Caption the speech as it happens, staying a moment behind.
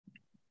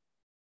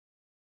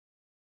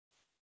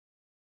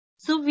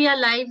So we are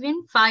live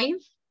in 5,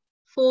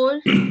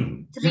 4,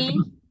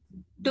 3,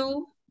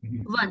 2,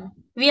 1.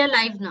 We are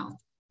live now.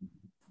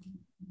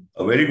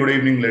 A very good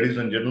evening, ladies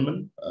and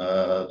gentlemen.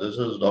 This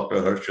is Dr.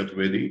 Naresh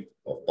Shetty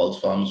of Pulse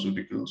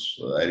Pharmaceuticals.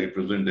 I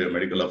represent their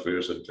medical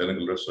affairs and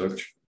clinical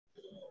research.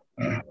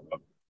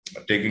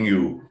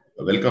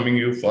 Welcoming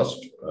you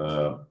first,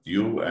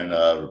 you and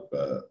our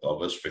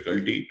august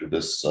faculty to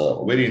this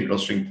very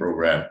interesting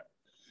program.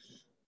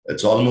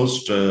 It's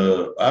almost,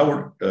 I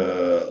would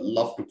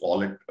love to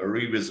call it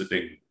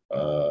revisiting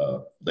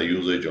the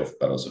usage of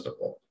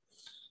paracetamol.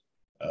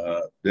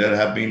 There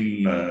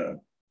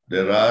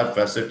are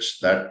facets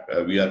that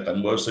we are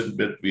conversant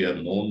with, we have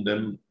known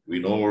them. We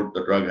know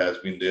the drug has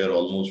been there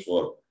almost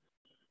for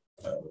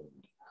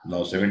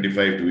now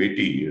 75 to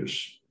 80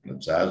 years.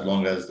 It's as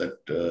long as that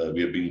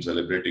we have been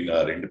celebrating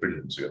our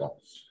independence,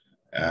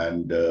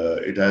 and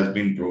it has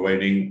been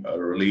providing a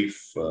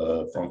relief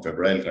from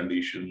febrile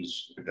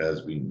conditions.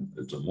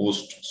 It's the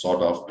most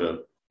sought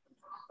after.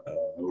 I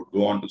would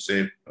go on to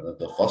say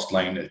the first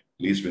line, at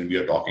least when we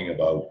are talking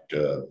about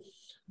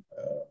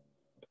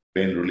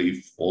pain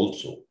relief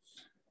also.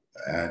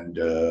 And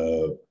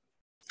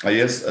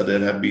yes, there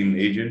have been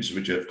agents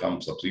which have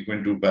come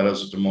subsequent to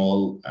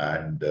paracetamol,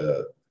 and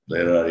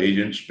there are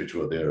agents which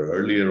were there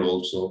earlier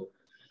also.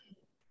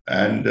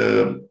 And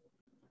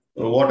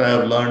what I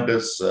have learned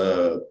is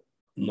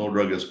no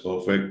drug is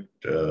perfect.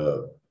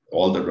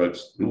 All the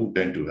drugs do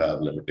tend to have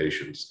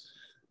limitations.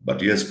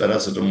 But yes,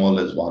 paracetamol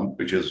is one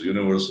which is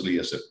universally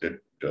accepted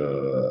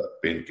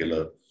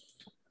painkiller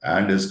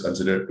and is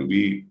considered to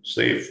be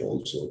safe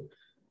also.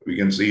 We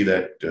can see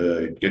that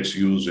it gets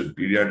used in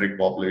pediatric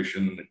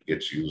population, it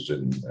gets used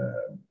in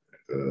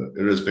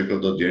irrespective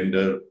of the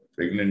gender,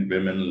 pregnant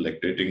women,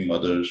 lactating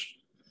mothers.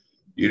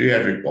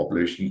 Geriatric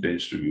population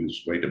tends to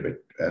use quite a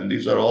bit. And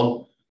these are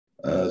all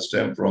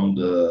stem from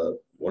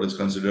what is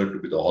considered to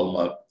be the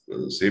hallmark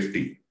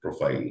safety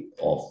profile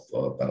of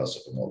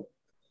paracetamol.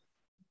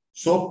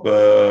 So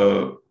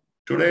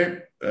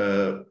today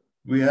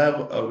we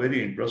have a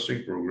very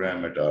interesting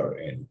program at our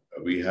end.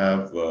 We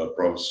have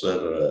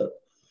Professor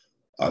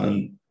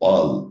Anand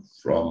Pal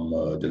from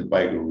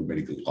Jalpaiguri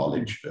Medical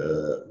College,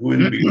 who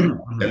will be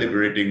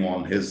deliberating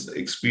on his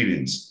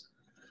experience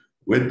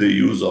with the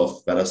use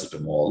of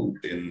paracetamol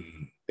in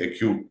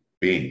acute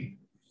pain.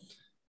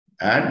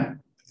 And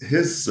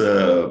his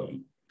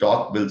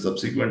talk will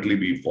subsequently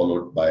be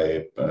followed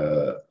by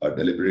a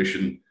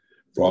deliberation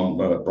from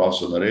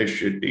Professor Naresh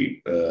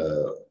Shetty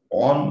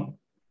on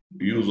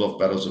use of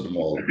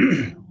paracetamol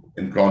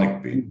in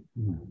chronic pain.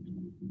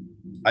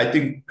 I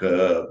think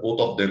both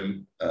of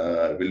them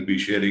will be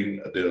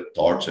sharing their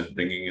thoughts and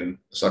bringing in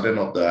certain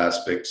of the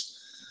aspects,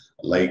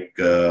 like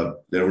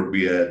there would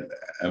be an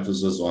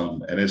emphasis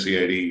on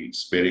NSAID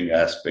sparing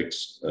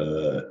aspects,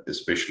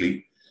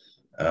 especially.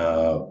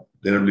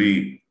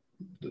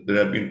 There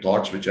have been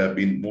thoughts which have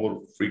been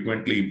more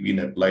frequently been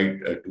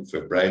applied to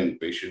febrile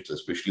patients,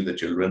 especially the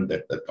children,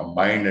 that the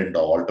combined and the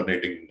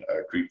alternating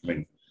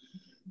treatment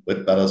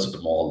with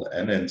paracetamol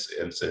and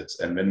NSAIDs.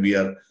 And when we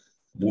are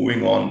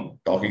moving on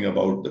talking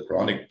about the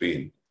chronic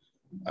pain,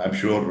 I'm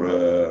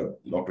sure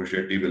Dr.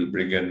 Shetty will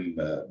bring in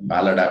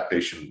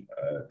maladaptation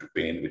to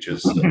pain, which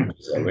is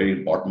a very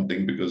important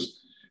thing,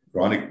 because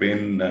chronic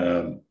pain,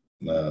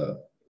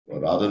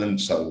 rather than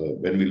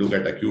when we look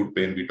at acute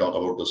pain, we talk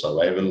about the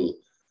survival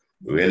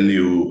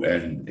value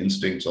and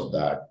instincts of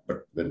that.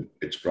 But when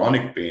it's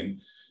chronic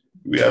pain,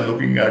 we are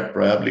looking at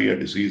probably a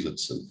disease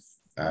itself,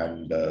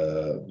 and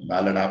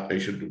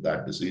maladaptation to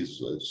that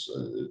disease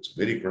it's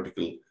very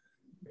critical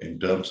in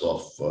terms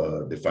of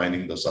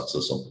defining the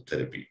success of the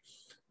therapy.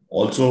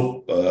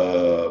 Also,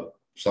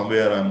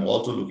 somewhere I'm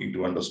also looking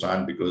to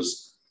understand,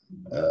 because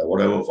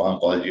whatever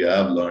pharmacology I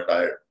have learned,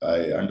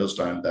 I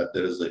understand that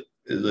there is a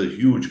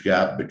huge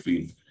gap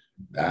between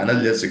the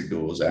analgesic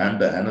dose and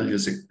the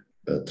analgesic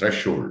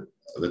threshold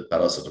with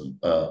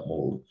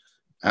paracetamol,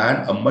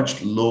 and a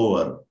much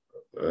lower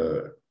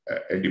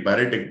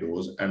antipyretic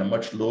dose and a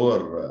much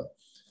lower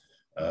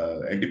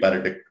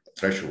antipyretic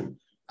threshold.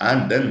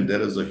 And then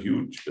there is a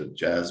huge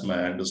chasm,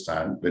 I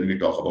understand, when we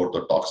talk about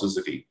the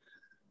toxicity.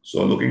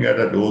 So looking at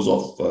a dose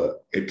of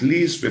at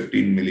least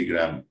 15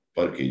 milligram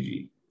per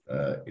kg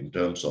in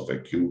terms of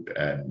acute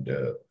and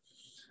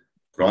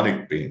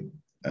chronic pain,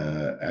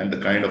 and the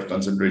kind of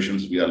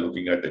concentrations we are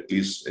looking at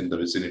least in the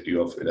vicinity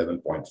of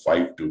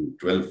 11.5 to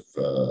 12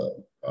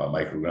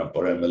 microgram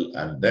per ml,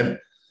 and then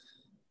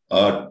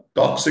a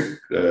toxic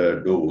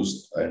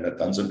dose and a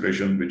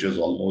concentration which is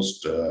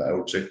almost, I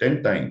would say,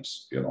 10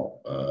 times, at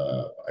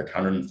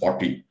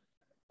 140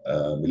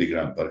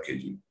 milligram per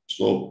kg.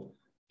 So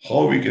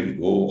how we can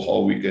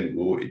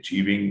go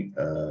achieving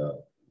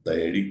the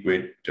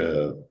adequate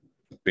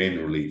pain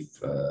relief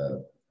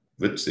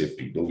with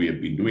safety, though we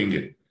have been doing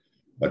it.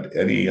 But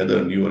any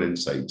other newer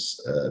insights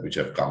which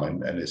have come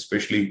in, and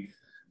especially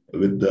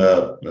with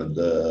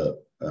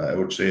I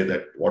would say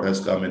that what has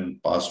come in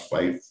past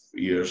 5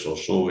 years or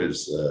so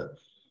is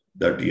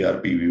the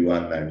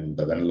TRPV1 and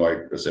the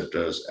vanilloid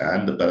receptors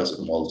and the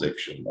paracetamol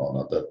action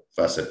on other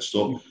facets.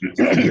 So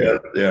somewhere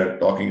they are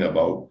talking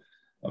about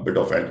a bit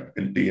of an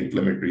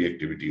anti-inflammatory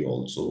activity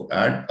also,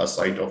 and a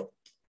site of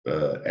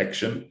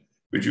action,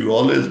 which we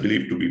always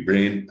believe to be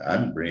brain,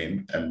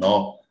 and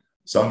now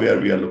somewhere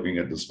we are looking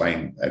at the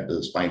spine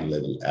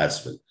level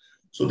as well.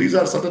 So these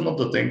are certain of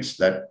the things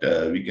that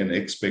we can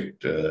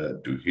expect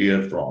to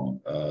hear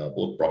from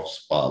both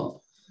Professor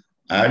Pal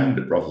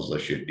and Professor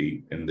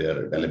Shetty in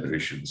their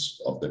deliberations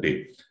of the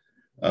day.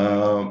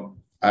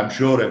 I'm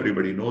sure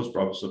everybody knows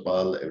Professor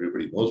Pal,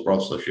 everybody knows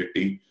Professor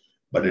Shetty,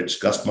 but it's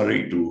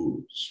customary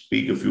to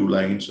speak a few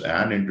lines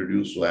and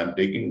introduce. So I'm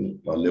taking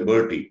a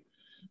liberty,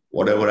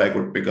 whatever I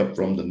could pick up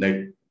from the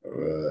net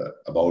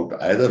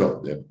about either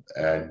of them,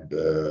 and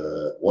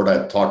what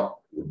I thought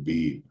would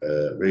be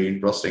very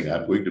interesting,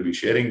 I'm going to be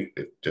sharing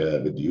it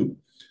with you.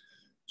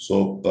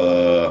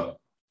 So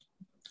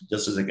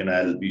just a second,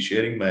 I'll be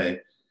sharing my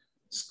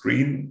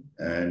screen,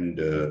 and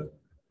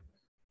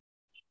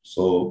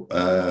so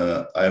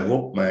I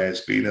hope my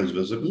screen is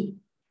visible.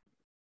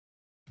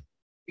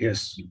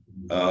 Yes.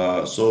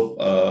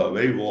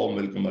 Very warm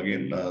welcome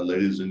again,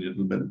 ladies and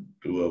gentlemen,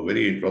 to a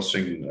very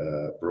interesting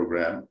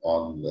program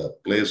on the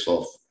place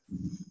of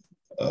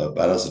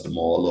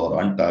paracetamol,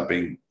 or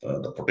untapping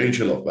the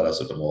potential of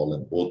paracetamol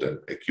in both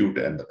acute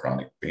and the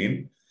chronic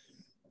pain.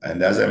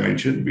 And as I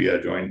mentioned, we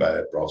are joined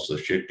by Professor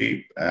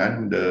Shetty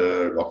and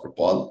Dr.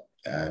 Paul.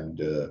 And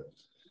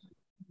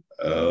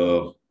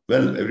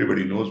well,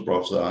 everybody knows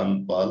Professor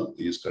Anand Pal.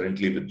 He is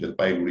currently with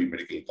Jalpaiguri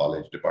Medical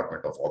College,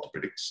 Department of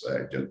Orthopaedics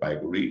at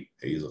Jalpaiguri.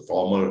 He is a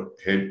former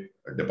head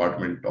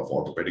Department of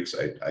Orthopaedics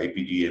at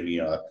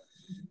IPGMER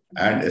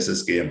and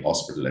SSKM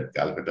Hospital at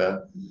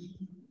Calcutta.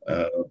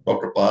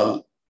 Dr.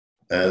 Pal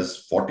has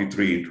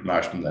 43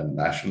 international and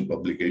national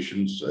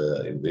publications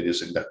in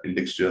various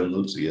index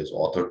journals. He has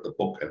authored the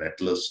book, An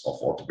Atlas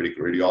of Orthopedic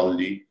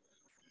Radiology.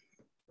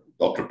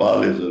 Dr.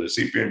 Pal is a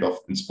recipient of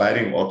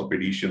Inspiring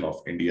Orthopaedician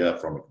of India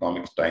from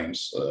Economic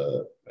Times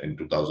in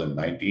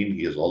 2019.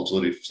 He has also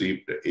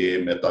received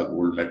A. Mehta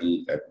Gold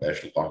Medal at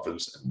National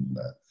Conference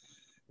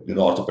in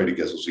the Orthopaedic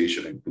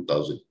Association in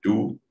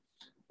 2002.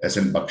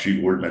 S.N.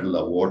 Bakshi Gold Medal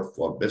Award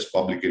for Best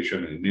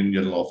Publication in Indian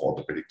Journal of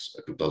Orthopaedics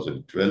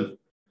 2012.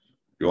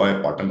 Joy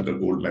Patankar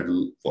Gold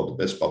Medal for the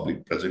Best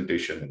Public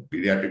Presentation in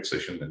Pediatric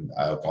Session in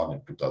IOCON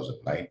in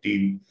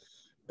 2019.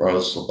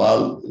 Professor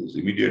Pal is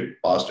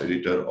immediate past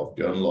editor of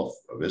Journal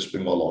of West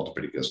Bengal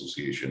Orthopaedic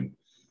Association,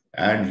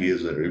 and he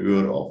is a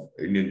reviewer of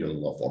Indian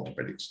Journal of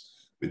Orthopaedics.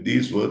 With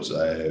these words,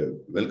 I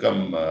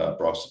welcome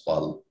Professor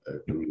Pal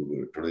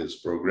to today's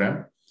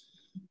program.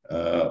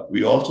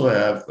 We also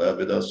have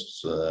with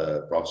us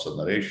Professor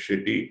Naresh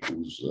Shetty,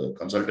 who's a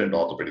consultant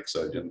orthopedic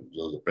surgeon,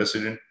 who's the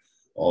president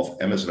of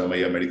MS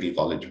Ramaiah Medical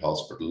College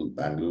Hospital,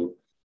 Bangalore,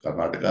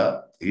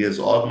 Karnataka. He has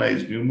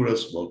organized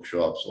numerous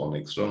workshops on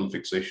external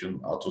fixation,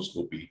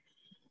 arthroscopy,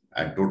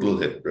 and total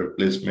hip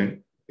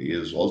replacement. He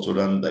has also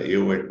done the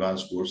AO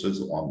advanced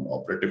courses on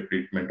operative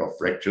treatment of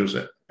fractures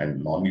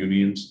and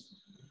non-unions,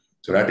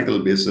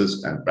 theoretical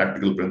basis and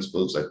practical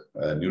principles at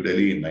New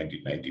Delhi in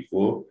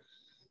 1994.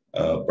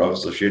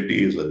 Professor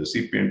Shetty is a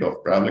recipient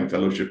of Traveling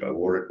Fellowship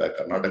awarded by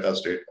Karnataka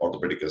State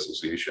Orthopaedic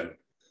Association.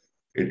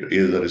 It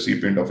is a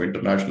recipient of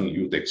International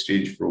Youth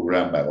Exchange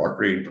Program by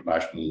Rotary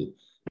International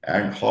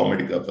and Haw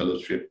Medical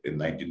Fellowship in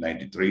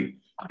 1993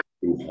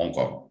 to Hong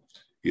Kong.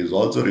 He has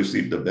also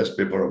received the Best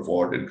Paper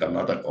Award in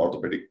Karnataka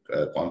Orthopedic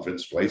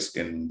Conference twice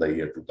in the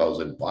year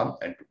 2001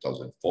 and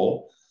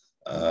 2004.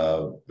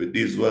 With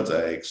these words,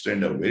 I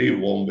extend a very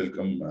warm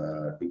welcome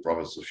to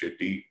Professor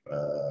Shetty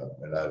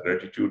and our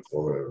gratitude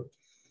for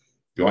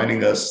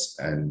joining us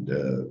and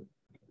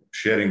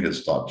sharing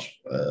his thoughts,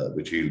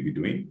 which he'll be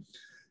doing.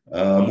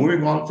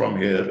 Moving on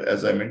from here,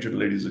 as I mentioned,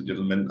 ladies and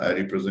gentlemen, I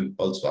represent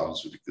Pulse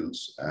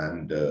Pharmaceuticals,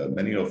 and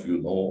many of you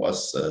know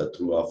us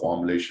through our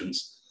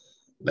formulations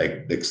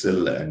like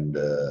Deksel and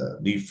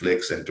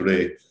Flex. And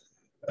today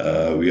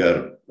we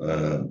are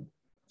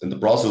in the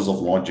process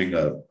of launching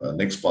a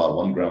Nexpar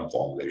 1 gram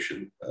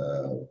formulation,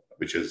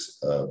 which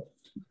is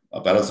a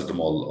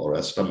paracetamol or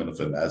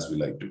acetaminophen, as we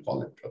like to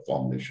call it, a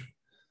formulation.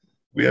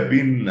 We have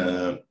been,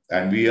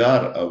 and we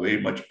are a very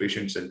much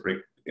patient-centric,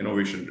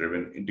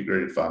 innovation-driven,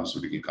 integrated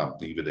pharmaceutical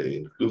company with an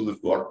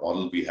inclusive GOT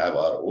model. We have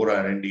our own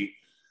R&D.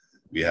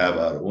 We have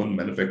our own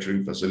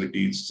manufacturing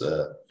facilities.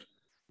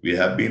 We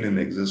have been in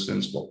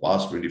existence for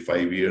past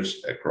 25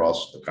 years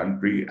across the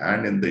country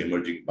and in the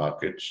emerging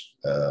markets.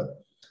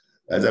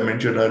 As I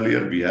mentioned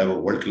earlier, we have a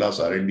world-class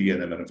R&D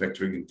and a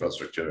manufacturing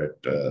infrastructure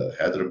at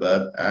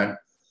Hyderabad, and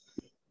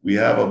we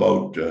have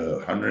about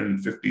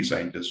 150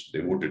 scientists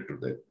devoted to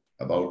that.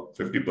 About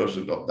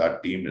 50% of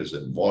that team is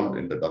involved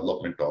in the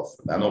development of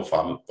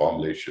nanopharm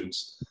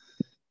formulations,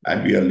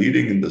 and we are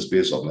leading in the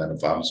space of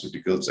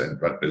nanopharmaceuticals and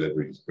drug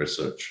delivery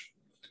research.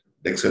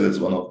 Deksel is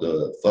one of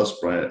the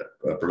first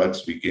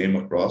products we came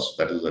across,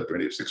 that is the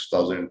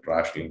 26,000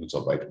 international units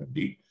of vitamin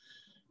D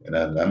in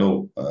a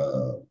nano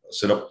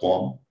syrup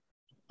form.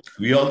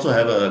 We also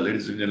have a,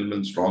 ladies and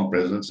gentlemen, strong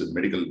presence in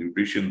medical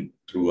nutrition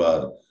through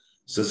our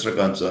sister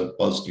concern,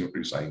 Pulse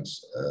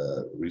NutriScience.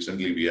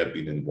 Recently, we have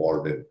been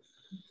involved in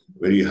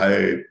very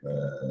high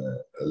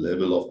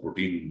level of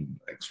protein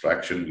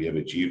extraction we have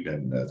achieved,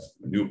 and a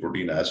new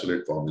protein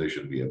isolate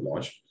formulation we have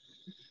launched.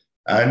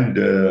 And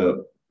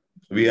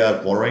we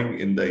are following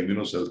in the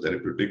immunocell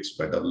therapeutics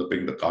by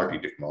developing the CAR-T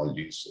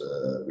technologies,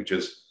 which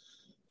is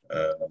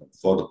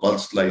for the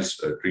pulse slice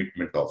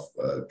treatment of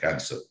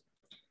cancer.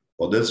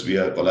 For this, we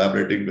are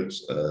collaborating with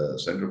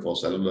Center for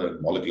Cellular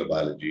and Molecular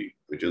Biology,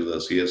 which is a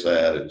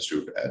CSIR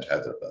institute at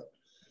Hyderabad.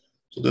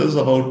 So this is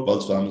about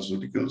Pulse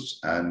Pharmaceuticals,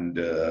 and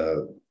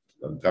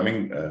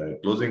I'm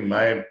closing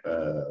my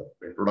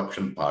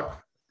introduction part,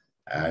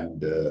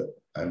 and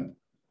I'm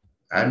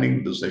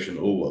handing the session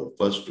over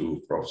first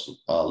to Prof.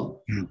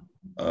 Pal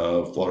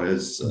for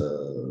his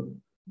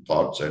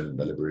thoughts and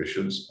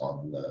deliberations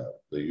on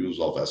the use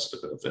of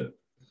acetaminophen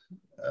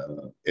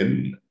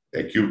in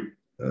acute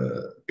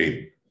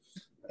pain.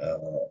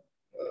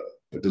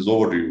 It is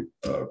over to you,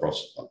 Prof.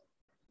 Pal.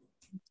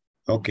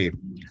 Okay.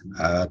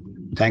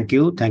 Thank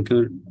you. Thank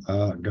you,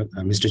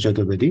 Mr.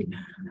 Chaturvedi.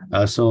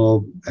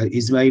 So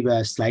is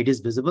my slide is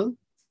visible?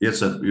 Yes,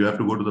 sir. You have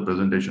to go to the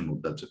presentation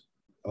mode. That's it.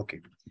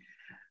 Okay.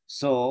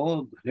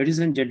 So, ladies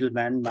and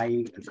gentlemen,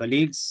 my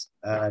colleagues,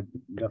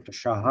 Dr.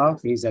 Shah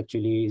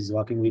is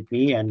working with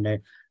me, and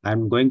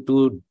I'm going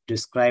to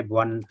describe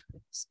one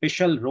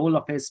special role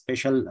of a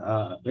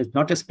special, it's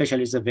not a special,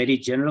 it's a very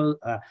general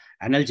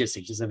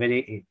analgesic. It's a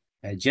very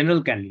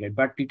general candidate,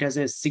 but it has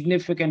a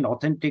significant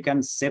authentic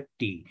and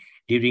safety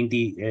during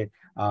the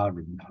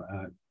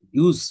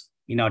use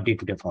in our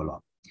day-to-day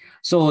follow-up.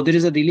 So there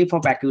is a relief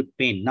of acute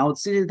pain. Now,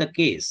 this is the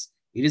case.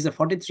 It is a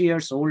 43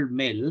 years old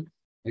male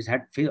who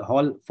had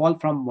fall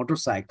from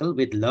motorcycle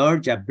with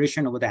large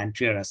abrasion over the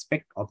anterior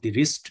aspect of the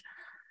wrist.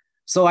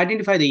 So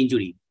identify the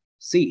injury.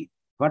 See,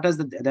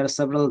 there are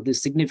several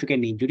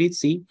significant injuries.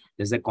 See,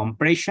 there's a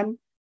compression.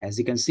 As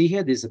you can see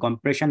here, there's a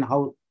compression,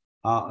 how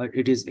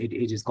it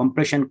is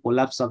compression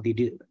collapse of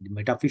the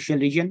metaphyseal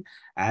region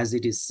as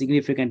it is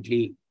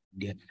significantly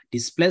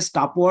displaced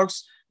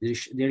upwards.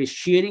 There is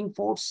shearing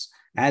force.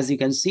 As you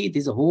can see,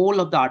 this whole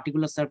of the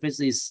articular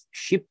surface is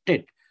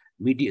shifted.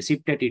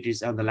 It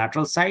is on the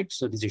lateral side,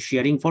 so this is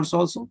shearing force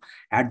also.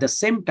 At the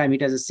same time,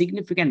 it has a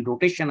significant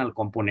rotational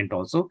component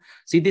also.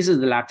 See, this is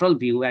the lateral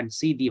view, and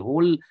see the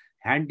whole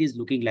hand is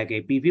looking like a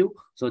P view.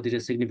 So there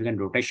is a significant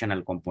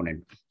rotational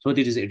component. So it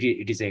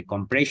is a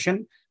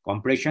compression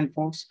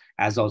force,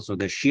 as also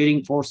the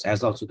shearing force,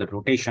 as also the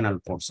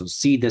rotational force. So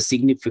see the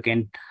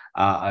significant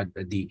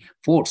the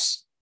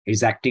force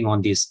is acting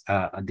on this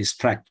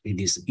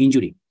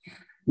injury.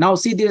 Now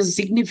see, there is a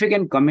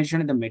significant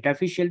compression in the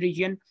metaphyseal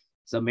region.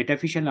 So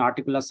metaphyseal and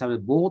articular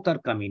surface both are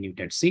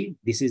comminuted. See,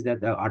 this is the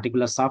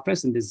articular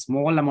surface, and this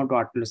small amount of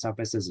articular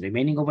surface is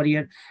remaining over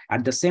here.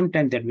 At the same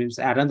time, that means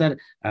another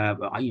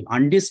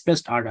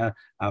undisplaced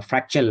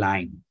fracture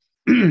line.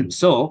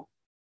 So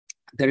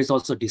there is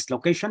also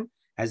dislocation.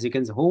 As you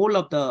can see, whole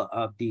of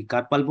the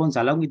carpal bones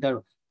along with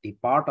the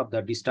part of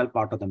the distal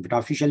part of the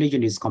metaphyseal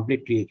region is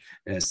completely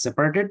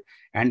separated,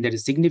 and there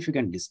is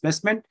significant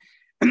displacement.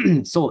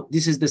 So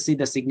this is the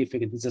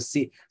significance, this is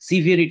the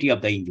severity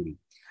of the injury.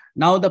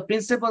 Now the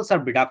principles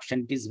of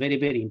reduction is very,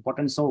 very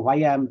important. So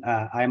why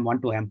I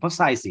want to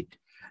emphasize it.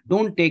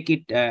 Don't take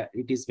it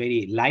it is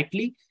very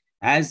lightly,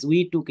 as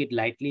we took it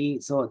lightly,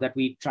 so that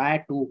we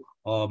try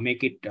to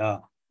make it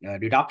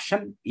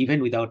reduction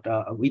even without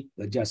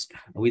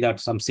without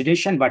some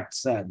sedation, but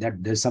that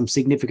there's some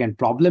significant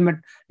problem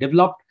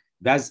developed,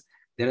 as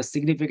there are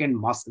significant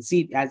muscle.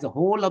 See, as a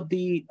whole of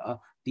the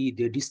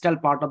distal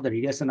part of the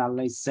radius and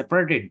ulna is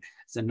separated,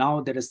 so now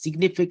there is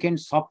significant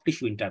soft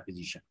tissue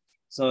interposition.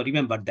 So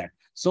remember that.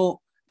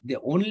 So the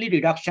only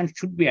reduction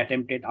should be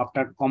attempted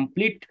after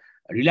complete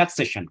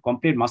relaxation,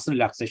 complete muscle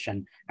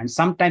relaxation, and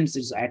sometimes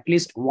it's at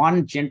least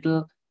one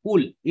gentle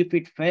pull. If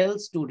it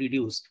fails to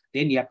reduce,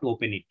 then you have to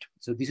open it.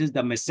 So this is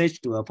the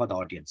message for the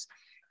audience.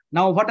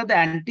 Now, what are the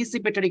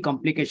anticipatory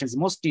complications?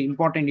 Most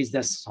important is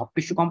the soft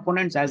tissue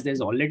components, as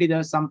there's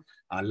some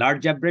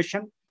large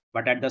abrasion,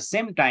 but at the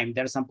same time,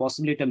 there's some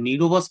possibility of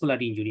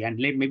neurovascular injury and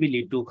maybe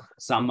lead to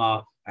some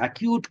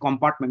acute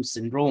compartment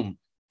syndrome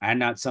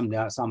and some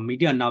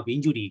median nerve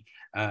injury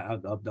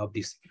of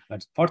this.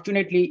 But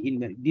fortunately,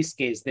 in this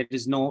case, there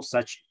is no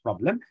such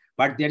problem,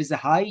 but there is a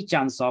high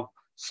chance of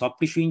soft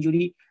tissue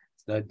injury,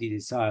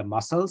 these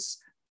muscles,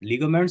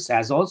 ligaments,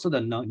 as also the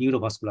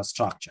neurovascular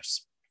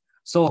structures.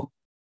 So,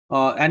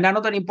 and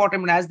another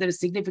important one, as there is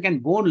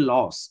significant bone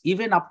loss,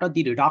 even after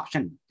the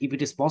reduction, if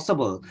it is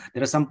possible,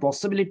 there is some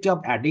possibility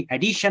of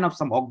addition of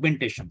some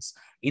augmentations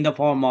in the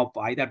form of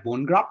either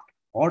bone graft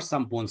or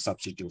some bone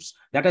substitutes.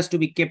 That has to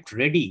be kept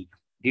ready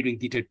during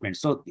the treatment.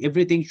 So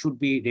everything should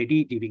be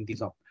ready during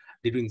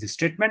this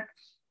treatment.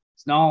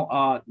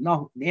 Now,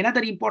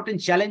 another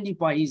important challenging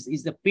point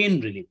is the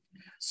pain relief.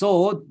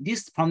 So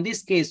from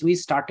this case, we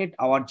started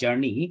our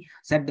journey.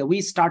 Said that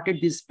we started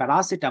this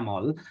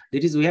paracetamol.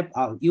 That is, we have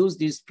used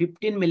this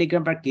 15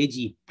 milligram per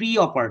kg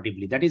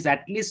pre-operatively. That is,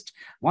 at least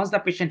once the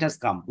patient has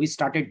come, we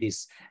started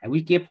this and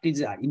we kept it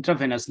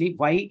intravenously.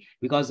 Why?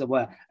 Because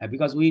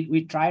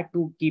we tried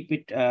to keep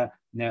it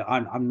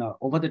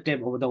over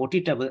the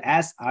OT table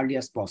as early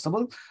as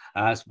possible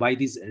by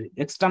this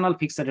external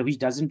fixator, which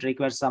doesn't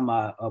require some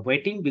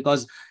waiting,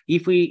 because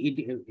if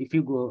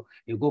you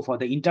go for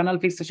the internal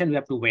fixation, we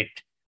have to wait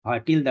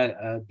till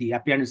the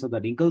appearance of the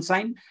wrinkle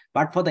sign.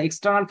 But for the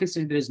external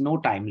fixation, there is no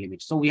time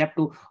limit. So we have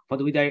to,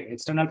 with the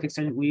external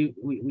fixation,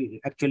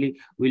 we actually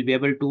will be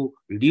able to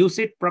reduce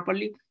it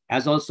properly,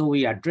 as also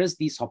we address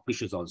these soft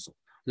tissues also.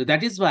 So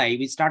that is why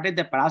we started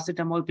the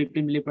paracetamol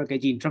 15 ml per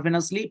kg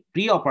intravenously,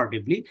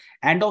 pre-operatively,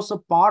 and also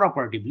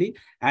par-operatively.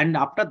 And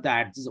after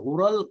that, this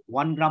oral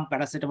 1 gram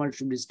paracetamol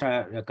should be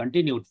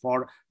continued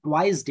for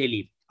twice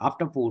daily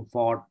after food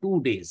for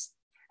 2 days.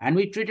 And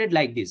we treat it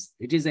like this.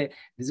 It is at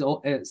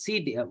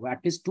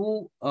least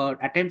 2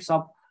 attempts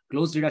of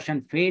close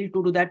reduction failed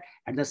to do that.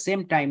 At the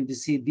same time,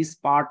 this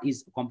part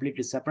is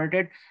completely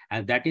separated,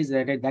 and that is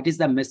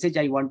the message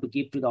I want to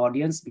give to the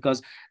audience,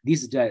 because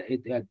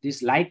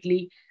this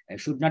lightly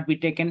should not be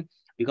taken,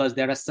 because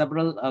there are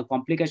several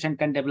complications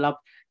can develop.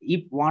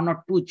 If 1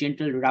 or 2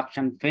 gentle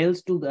reduction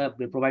fails to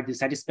provide the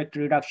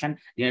satisfactory reduction,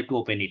 you have to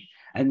open it.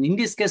 And in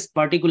this case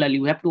particularly,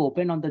 we have to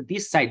open on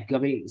this side,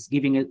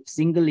 giving a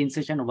single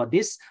incision over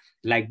this,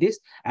 like this.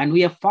 And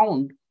we have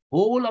found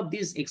whole of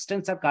these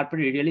extensor carpi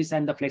radialis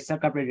and the flexor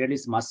carpi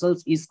radialis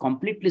muscles is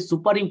completely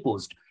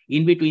superimposed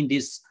in between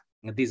this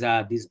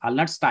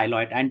ulnar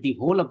styloid, and the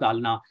whole of the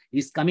ulna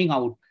is coming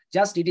out.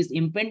 Just it is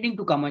impending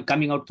to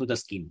coming out through the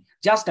skin.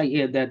 Just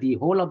the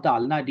whole of the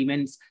ulna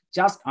remains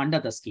just under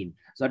the skin.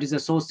 So it is a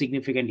so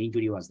significant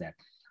injury was that.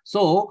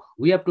 So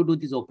we have to do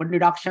this open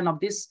reduction of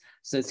this.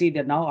 So see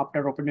that now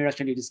after open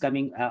reduction, it is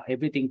coming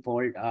everything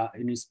fold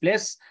in its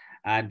place.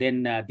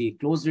 Then the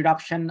close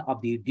reduction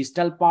of the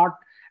distal part,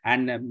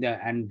 and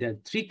the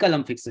 3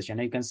 column fixation.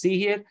 You can see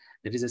here,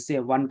 there is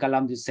a 1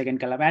 column, the 2nd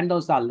column, and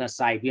also the other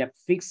side. We have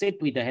fixed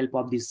it with the help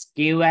of this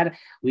K-wire.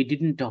 We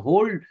didn't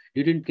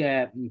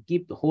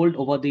keep hold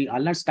over the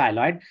ulnar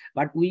styloid,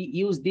 but we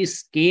use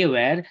this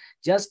K-wire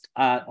just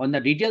on the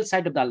radial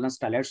side of the ulnar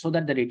styloid, so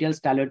that the radial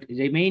styloid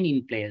remain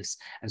in place,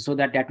 and so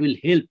that will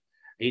help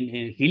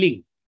in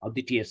healing of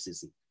the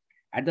TFCC.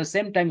 At the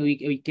same time,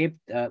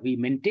 we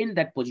maintained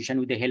that position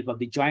with the help of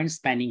the joint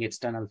spanning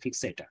external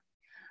fixator.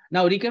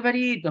 Now,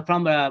 recovery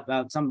from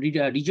some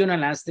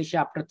regional anesthesia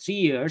after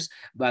 3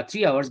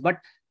 hours, but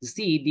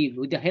see,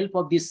 with the help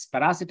of this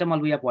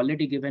paracetamol we have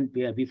already given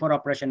before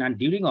operation and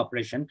during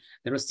operation,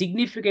 there was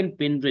significant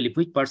pain relief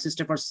which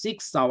persisted for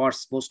 6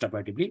 hours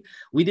post-operatively.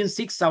 Within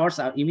 6 hours,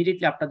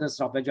 immediately after the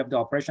stoppage of the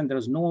operation, there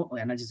was no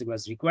analgesic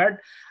was required.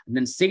 And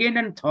then 2nd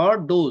and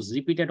 3rd dose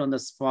repeated on the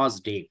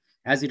first day,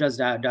 as it was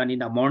done in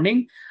the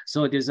morning.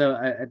 So it is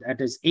at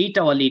this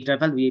 8-hourly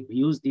interval, we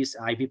use this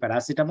IV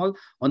paracetamol.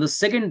 On the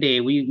 2nd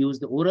day, we use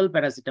the oral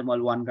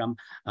paracetamol 1 gram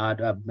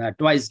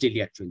twice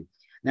daily actually.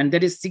 And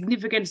there is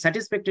significant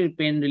satisfactory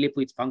pain relief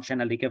with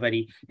functional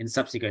recovery in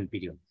subsequent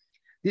period.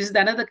 This is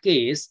another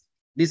case.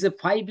 This is a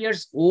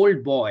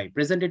 5-year-old boy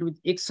presented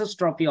with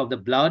exostrophy of the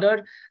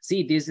bladder.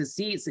 See, this is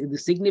the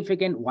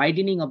significant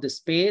widening of the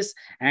space,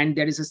 and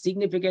there is a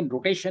significant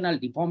rotational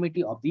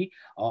deformity of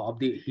both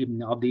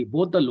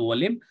the lower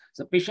limb.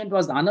 So, patient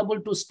was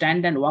unable to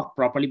stand and walk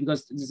properly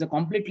because this is a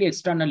completely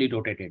externally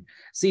rotated.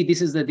 See,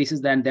 this is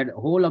the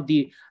whole of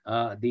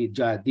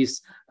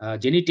this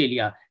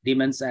genitalia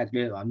remains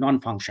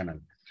non-functional.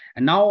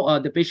 And now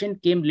the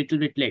patient came little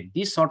bit late.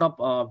 This sort of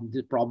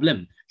the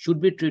problem should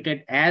be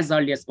treated as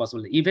early as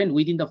possible, even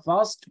within the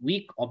first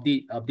week of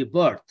the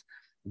birth.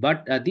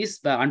 But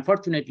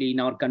unfortunately in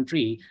our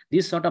country,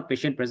 this sort of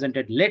patient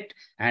presented late,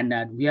 and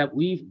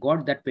we've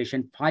got that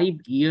patient 5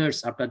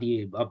 years after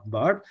the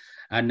birth.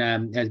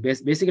 And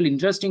basically,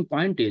 interesting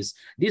point is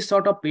this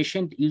sort of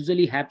patient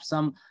usually have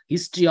some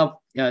history of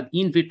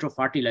in vitro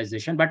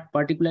fertilization, but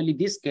particularly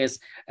this case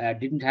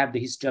didn't have the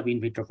history of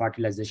in vitro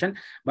fertilization.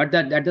 But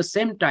at the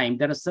same time,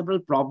 there are several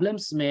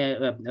problems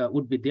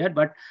would be there,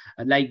 but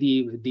like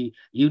the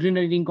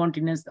urinary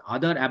incontinence, the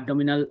other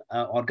abdominal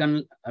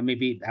organ may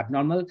be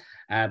abnormal,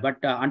 but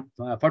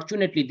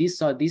unfortunately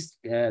this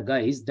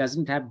guys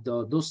doesn't have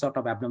those sort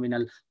of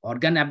abdominal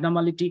organ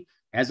abnormality.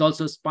 As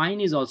also spine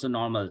is also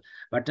normal,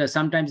 but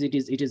sometimes it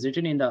is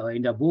written in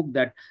the book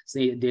that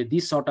say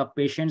these sort of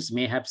patients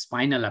may have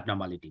spinal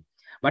abnormality.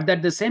 But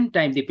at the same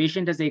time, the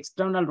patient has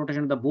external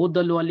rotation of both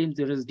the lower limbs.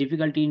 There is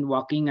difficulty in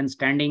walking and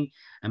standing,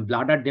 and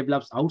bladder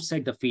develops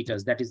outside the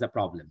fetus. That is the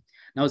problem.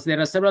 Now, so there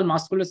are several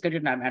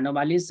musculoskeletal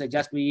anomalies.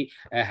 Just we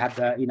have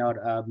in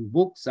our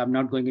books. I'm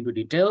not going into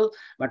detail,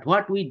 but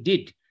what we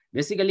did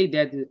basically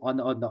that on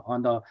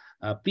the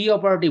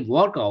preoperative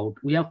workout,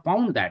 we have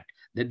found that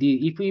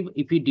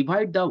if we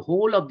divide the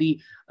whole of the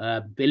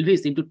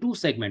pelvis into 2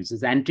 segments,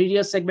 the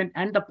anterior segment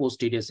and the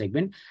posterior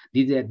segment,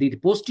 the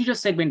posterior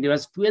segment there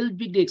was 12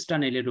 degree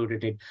externally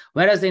rotated,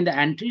 whereas in the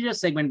anterior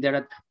segment there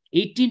are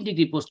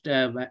 18-degree post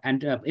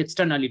and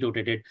externally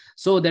rotated.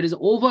 So there is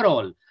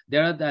overall,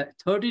 there are the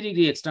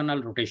 30-degree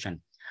external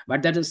rotation.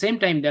 But at the same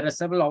time, there are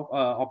several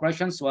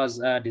operations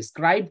was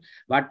described,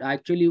 but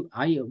actually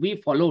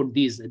we followed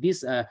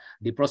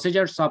the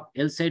procedures of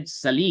Elsaid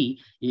Salih,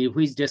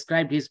 who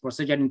described his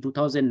procedure in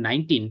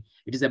 2019.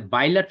 It is a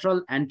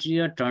bilateral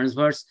anterior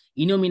transverse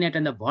innominate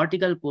and the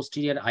vertical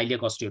posterior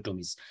iliac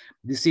osteotomies.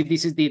 This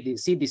is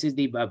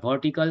the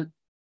vertical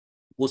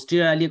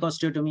posterior iliac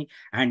osteotomy,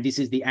 and this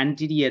is the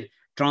anterior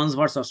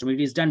transverse osteotomy.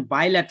 It is done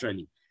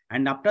bilaterally.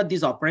 And after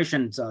these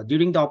operations,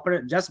 during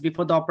the just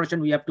before the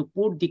operation, we have to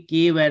put the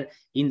K-wire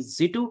in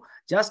situ.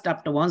 Just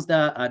after once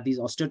this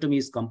osteotomy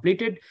is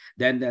completed,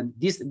 then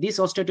this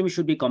osteotomy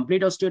should be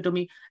complete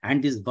osteotomy,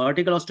 and this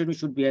vertical osteotomy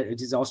should be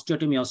it is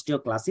osteotomy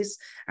osteoclasis.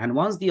 And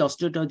once the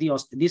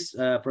this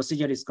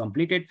procedure is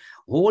completed,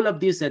 whole of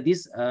this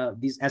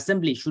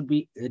assembly should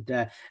be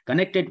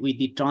connected with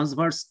the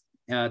transverse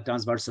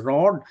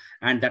rod,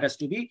 and that has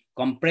to be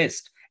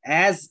compressed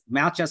as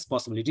much as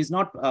possible. It is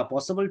not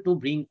possible to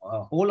bring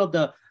whole of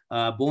the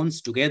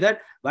bones together,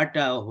 but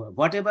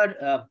whatever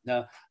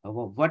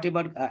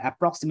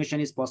approximation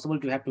is possible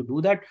to have to do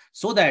that,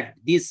 so that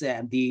this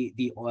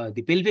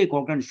the pelvic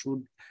organ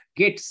should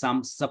get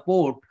some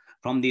support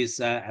from this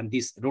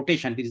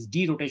rotation, this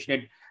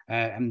derotated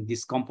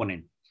this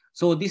component.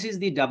 So this is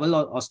the double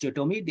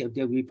osteotomy.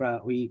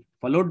 We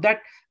followed that,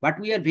 but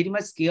we are very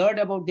much scared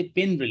about the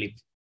pain relief.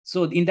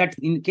 So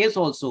in case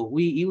also,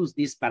 we use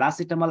this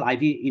paracetamol,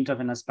 IV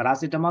intravenous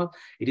paracetamol.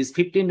 It is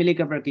 15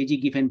 milligram per kg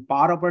given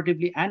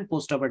operatively and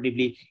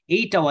postoperatively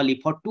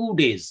 8-hourly for 2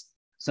 days.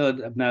 So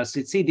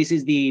see, this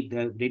is the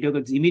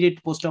radiograph,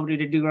 immediate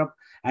postoperative radiograph,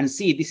 and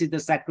see, this is the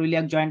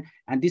sacroiliac joint,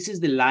 and this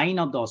is the line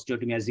of the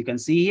osteotomy. As you can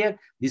see here,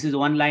 this is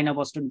one line of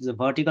osteotomy, this is a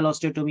vertical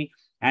osteotomy,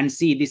 and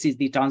see, this is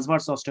the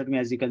transverse osteotomy,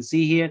 as you can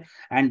see here,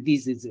 and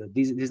this is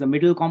the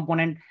middle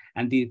component,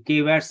 and the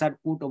K-wires are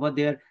put over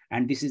there,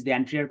 and this is the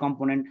anterior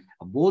component.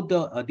 Both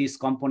this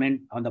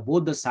component on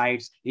both the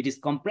sides, it is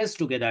compressed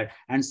together,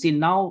 and see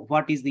now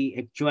what is the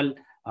actual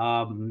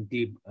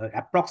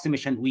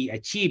approximation we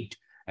achieved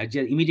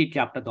immediately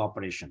after the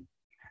operation.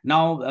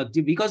 Now,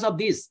 because of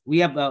this,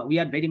 we are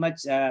very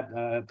much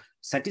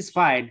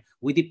satisfied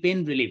with the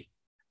pain relief.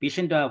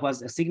 Patient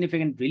was a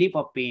significant relief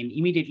of pain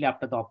immediately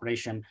after the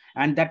operation,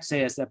 and that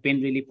says the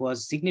pain relief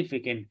was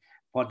significant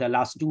for the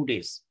last 2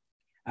 days.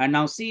 And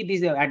now see,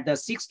 this at the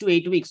 6 to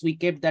 8 weeks, we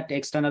kept that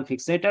external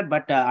fixator,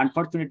 but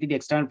unfortunately, the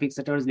external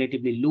fixator is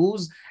relatively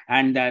loose,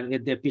 and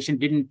the patient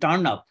didn't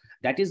turn up.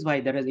 That is why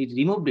it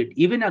removed it.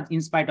 Even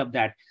in spite of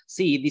that,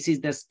 see, this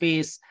is the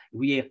space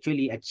we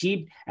actually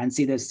achieved, and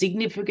see the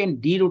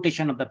significant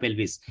derotation of the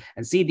pelvis.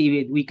 And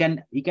see, we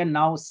can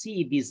now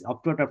see this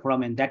obturator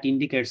foramen that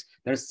indicates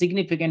there is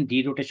significant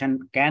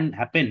derotation can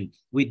happen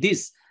with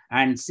this.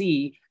 And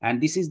see,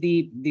 and this is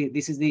the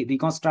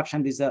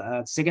reconstruction. This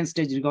second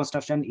stage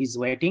reconstruction is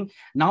waiting.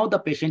 Now the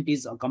patient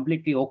is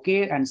completely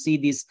okay, and see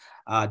this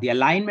the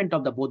alignment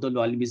of both the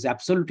lower limb is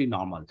absolutely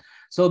normal.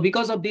 So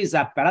because of this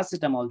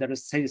paracetamol, there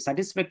is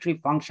satisfactory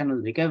functional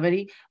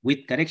recovery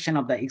with correction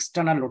of the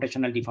external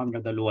rotational deformity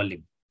of the lower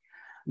limb.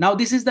 Now,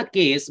 this is the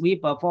case we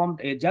performed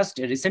just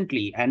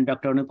recently, and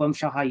Dr. Anupam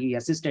Shah, he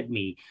assisted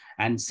me,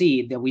 and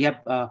see that we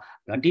have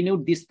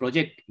continued this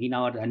project in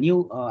our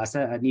new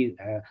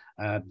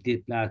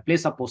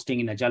place of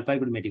posting in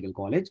Jalpaiguri Medical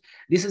College.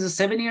 This is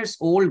a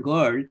 7-year-old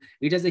girl.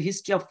 It has a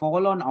history of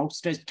fall on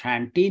outstretched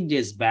hand 10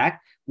 days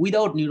back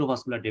without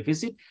neurovascular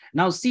deficit.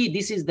 Now, see,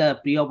 this is the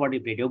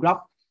preoperative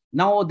radiograph.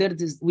 Now,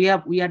 we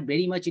had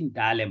very much in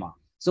dilemma.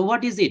 So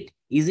what is it?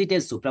 Is it a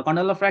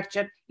supracondylar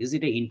fracture? Is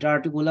it an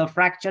intra-articular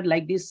fracture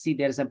like this? See,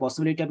 there's a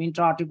possibility of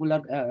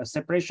intra-articular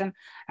separation,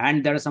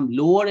 and there are some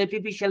lower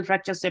epiphyseal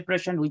fracture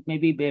separation, which may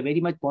be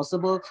very much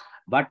possible,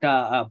 but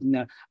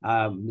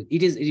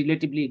it is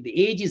relatively,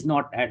 the age is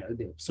not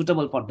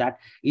suitable for that.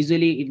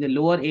 Usually, if the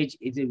lower age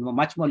is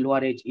much more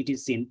lower age, it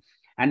is seen.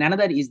 And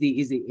another is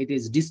it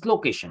is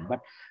dislocation.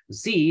 But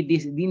see,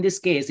 in this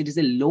case, it is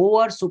a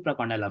lower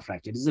supracondylar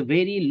fracture. It is a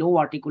very low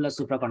articular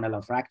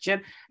supracondylar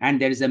fracture,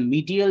 and there is a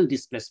medial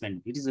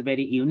displacement. It is a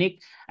very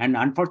unique, and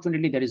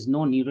unfortunately, there is no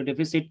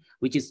neurodeficit,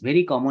 which is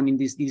very common in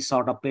these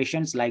sort of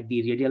patients, like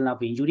the radial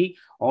nerve injury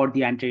or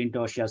the anterior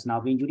interosseous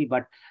nerve injury.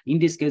 But in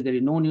this case, there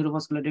is no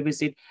neurovascular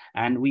deficit,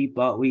 and we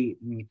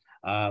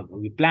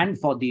planned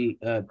for the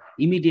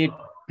immediate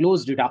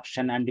closed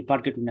reduction and the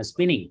percutaneous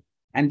spinning.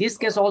 And this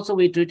case also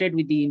we treated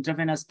with the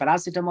intravenous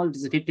paracetamol. It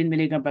is 15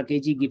 milligram per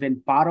kg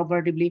given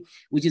operatively,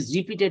 which is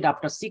repeated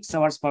after 6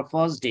 hours for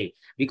first day,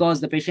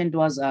 because the patient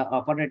was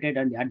operated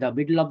at the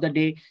middle of the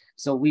day.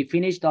 So we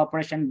finished the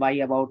operation by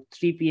about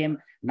 3 p.m.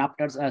 And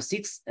after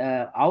 6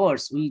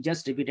 hours, we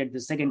just repeated the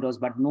second dose,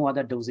 but no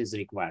other dose is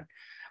required.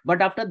 But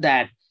after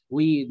that,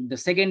 the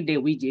second day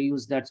we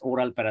use that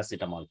oral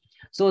paracetamol.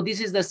 So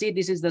this is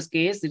the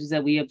case.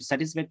 We have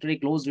satisfactory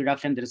closed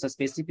reduction. There is a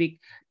specific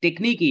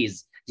technique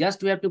is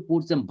just we have to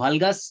put some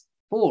valgus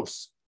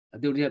force.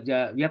 We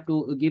have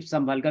to give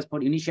some valgus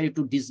force initially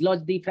to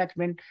dislodge the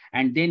fragment,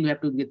 and then we have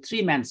to do the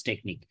 3-man's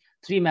technique.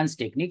 3-month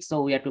technique.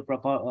 So we have to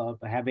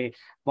have a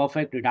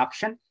perfect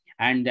reduction.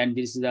 And then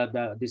this is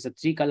this is a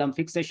 3-column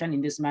fixation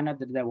in this manner.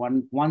 There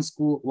is one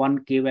screw,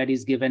 1 K-wire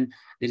is given.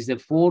 There is a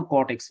 4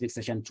 cortex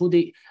fixation through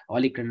the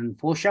olecranon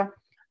fossa.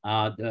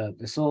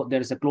 So there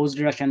is a closed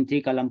reduction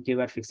 3-column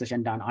K-wire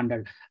fixation done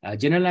under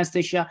general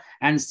anesthesia.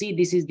 And see,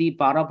 this is the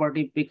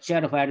paraoperative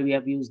picture where we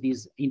have used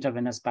these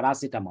intravenous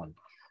paracetamol.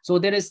 So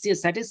there is a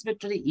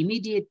satisfactory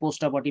immediate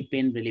postoperative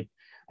pain relief.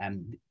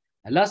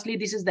 Lastly,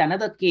 this is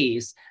another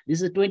case.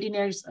 This is a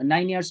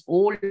 29 years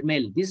old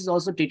male. This is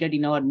also treated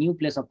in our new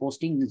place of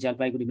posting in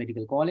Jalpaiguri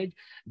Medical College.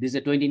 This is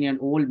a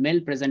 29-year-old male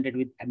presented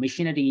with a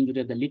machinery injury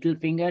of the little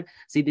finger.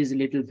 See this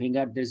little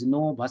finger, there's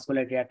no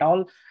vascularity at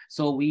all.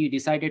 So we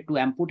decided to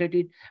amputate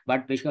it,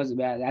 but because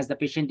as the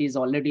patient is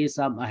already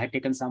had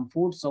taken some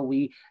food, so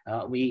we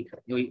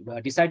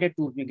decided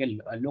to make a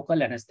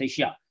local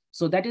anesthesia.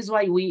 So that is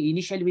why we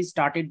initially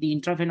started the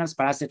intravenous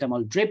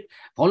paracetamol drip,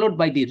 followed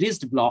by the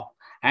wrist block.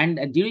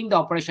 And during the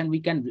operation,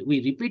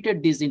 we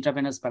repeated this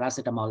intravenous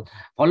paracetamol,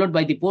 followed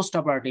by the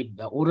postoperative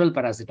oral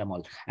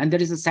paracetamol. And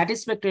there is a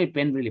satisfactory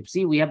pain relief.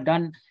 See, we have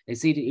done,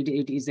 see,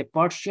 it is a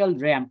partial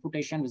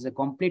re-amputation with a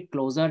complete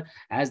closure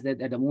as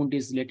the wound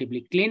is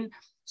relatively clean.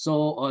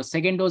 So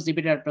second dose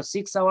repeated after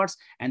 6 hours,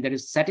 and there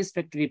is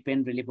satisfactory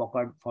pain relief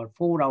occurred for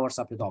 4 hours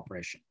after the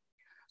operation.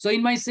 So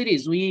in my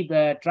series, we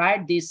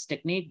tried this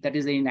technique that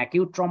is in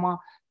acute trauma,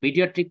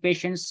 pediatric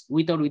patients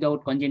with or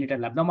without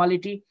congenital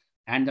abnormality,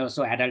 and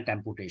also adult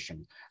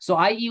amputation. So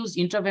I use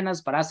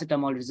intravenous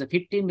paracetamol. It is a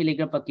 15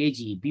 milligram per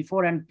kg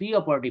before and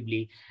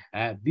preoperatively,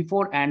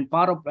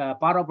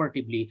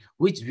 paraoperatively,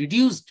 which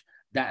reduced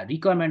the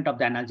requirement of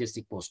the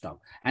analgesic post-op.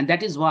 And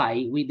that is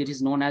why that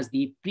is known as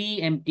the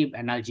preemptive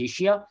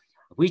analgesia,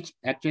 which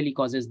actually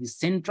causes the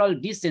central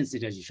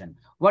desensitization.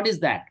 What is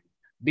that?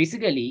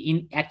 Basically,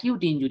 in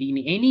acute injury, in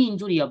any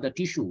injury of the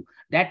tissue,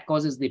 that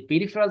causes the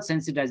peripheral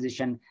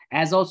sensitization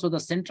as also the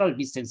central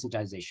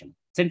desensitization,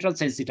 central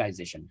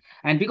sensitization.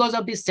 And because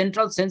of this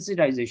central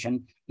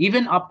sensitization,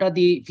 even after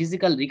the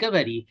physical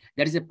recovery,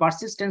 there is a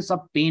persistence of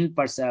pain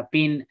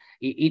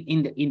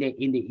in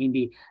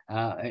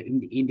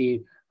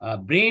the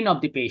brain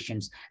of the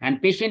patients,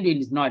 and patient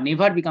will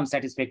never become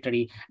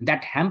satisfactory.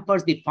 That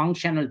hampers the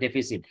functional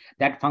deficit,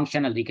 that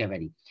functional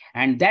recovery.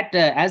 And that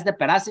as the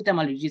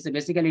paracetamol, which is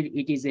basically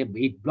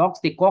it blocks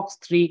the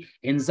COX-3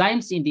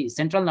 enzymes in the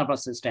central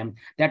nervous system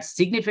that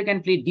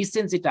significantly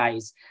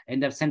desensitize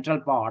in the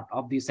central part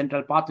of the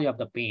central pathway of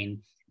the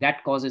pain,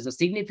 that causes a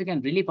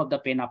significant relief of the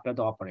pain after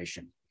the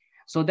operation.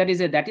 So that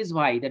is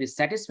why there is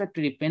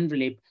satisfactory pain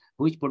relief,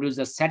 which produces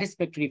a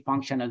satisfactory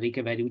functional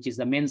recovery, which is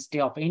the mainstay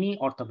of any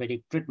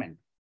orthopedic treatment.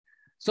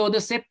 So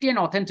the safety and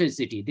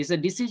authenticity, this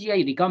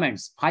DCGI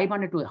recommends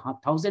 500 to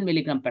 1000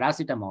 milligram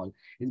paracetamol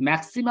is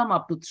maximum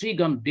up to 3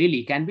 grams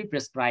daily can be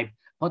prescribed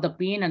for the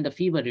pain and the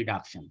fever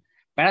reduction.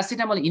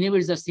 Paracetamol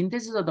inhibits the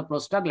synthesis of the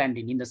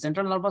prostaglandin in the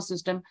central nervous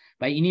system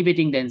by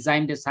inhibiting the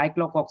enzyme, the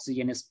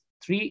cyclooxygenase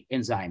 3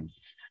 enzyme.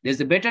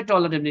 There's a better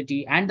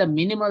tolerability and the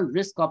minimal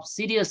risk of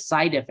serious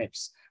side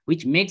effects,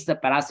 which makes the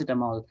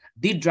paracetamol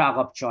the drug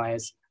of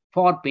choice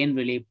for pain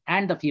relief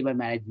and the fever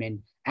management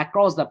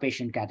across the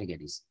patient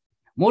categories.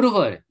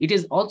 Moreover, it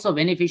is also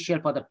beneficial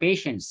for the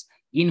patients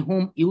in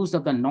whom use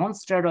of the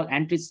non-steroidal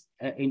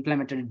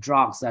anti-inflammatory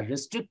drugs are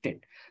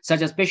restricted,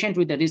 such as patients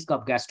with the risk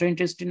of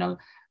gastrointestinal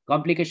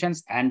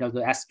complications and of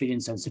the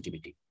aspirin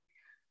sensitivity.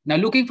 Now,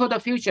 looking for the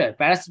future,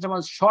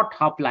 paracetamol's short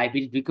half-life,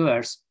 it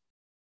requires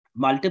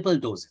multiple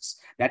doses.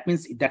 That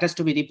means that has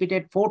to be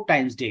repeated 4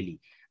 times daily.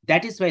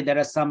 That is why there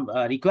is some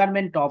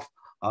requirement of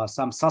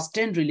some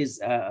sustained release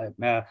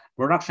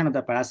production of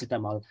the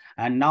paracetamol.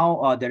 And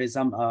now there is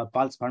some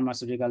Pulse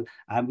Pharmaceutical.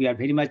 We are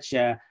very much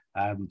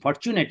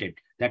fortunate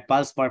that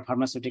Pulse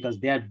Pharmaceuticals,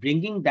 they are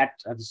bringing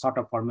that sort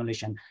of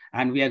formulation,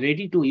 and we are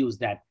ready to use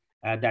that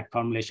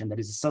formulation. That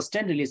is a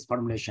sustained release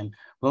formulation,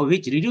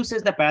 which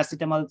reduces the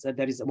paracetamol.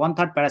 There is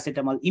 1/3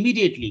 paracetamol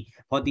immediately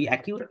for the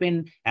acute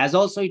pain, as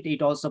also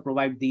it also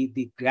provides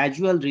the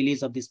gradual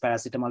release of this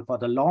paracetamol for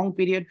the long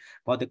period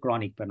for the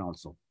chronic pain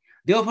also.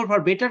 Therefore, for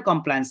better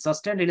compliance,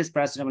 sustained release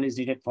paracetamol is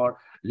needed for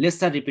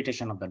lesser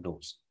repetition of the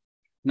dose.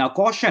 Now,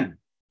 caution.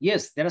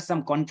 Yes, there are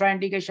some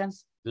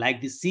contraindications like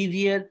the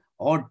severe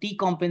or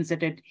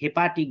decompensated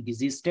hepatic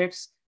disease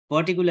states,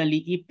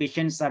 particularly if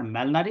patients are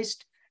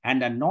malnourished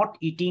and are not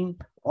eating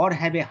or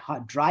have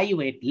a dry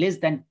weight less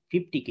than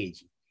 50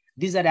 kg.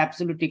 These are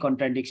absolutely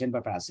contraindication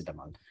for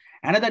paracetamol.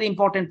 Another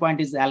important point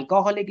is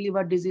alcoholic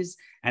liver disease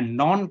and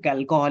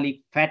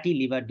non-alcoholic fatty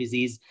liver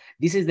disease.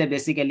 This is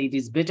basically, it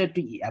is better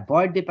to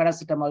avoid the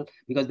paracetamol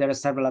because there are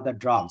several other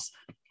drugs.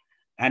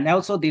 And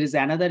also there is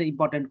another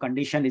important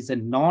condition is a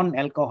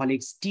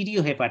non-alcoholic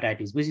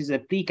steatohepatitis, which is a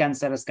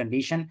precancerous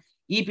condition.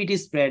 If it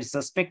is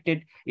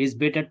suspected, it is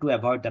better to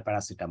avoid the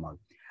paracetamol.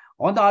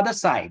 On the other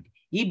side,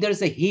 if there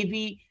is a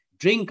heavy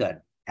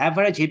drinker,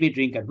 average heavy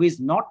drinker who is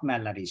not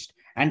malnourished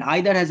and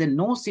either has a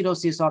no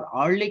cirrhosis or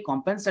early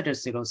compensated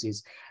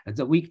cirrhosis,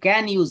 so we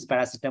can use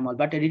paracetamol,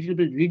 but a little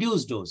bit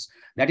reduced dose.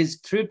 That is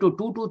 2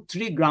 to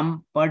 3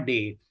 grams per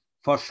day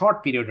for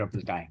short period of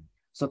the time.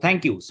 So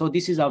thank you. So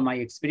this is my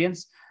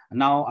experience.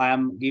 Now I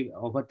am give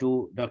over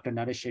to Dr.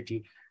 Naresh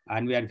Shetty,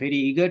 and we are very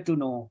eager to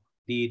know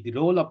the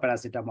role of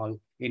paracetamol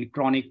in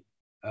chronic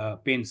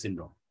pain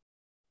syndrome.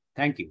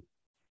 Thank you.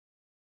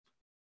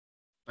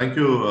 Thank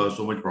you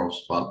so much, Prof.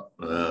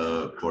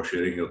 For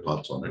sharing your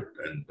thoughts on it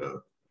and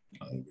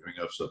giving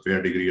us a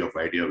fair degree of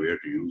idea where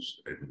to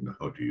use and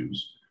how to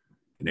use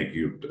in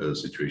acute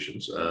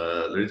situations.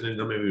 Ladies and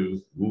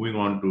gentlemen, we're moving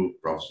on to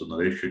Professor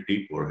Naresh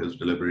Shetty for his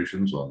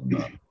deliberations on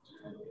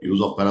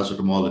use of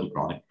paracetamol in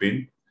chronic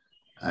pain.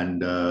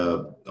 And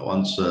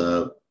once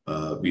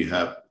we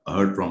have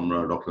heard from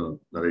Dr.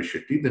 Naresh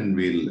Shetty, then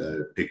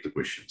we'll take the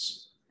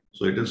questions.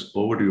 So it is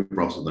over to you,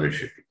 Professor Naresh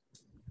Shetty.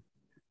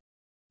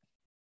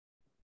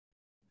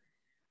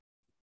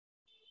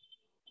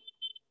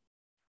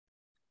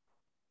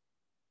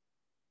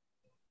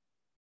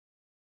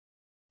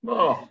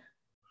 Oh.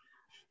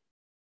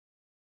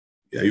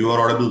 Yeah, you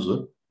are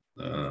audible,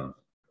 sir.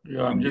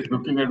 Yeah, I'm just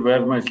looking at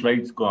where my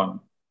slides gone.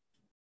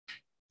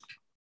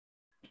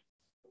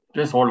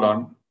 Just hold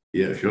on.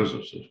 Yeah, sure, sir.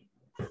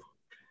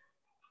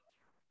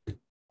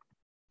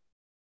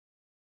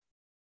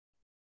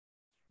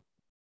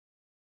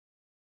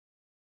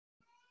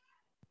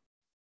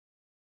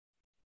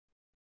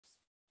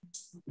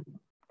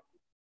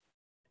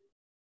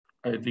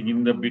 I think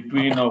in the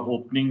between of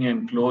opening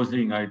and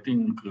closing, I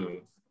think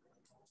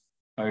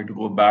I had to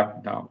go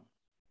back now.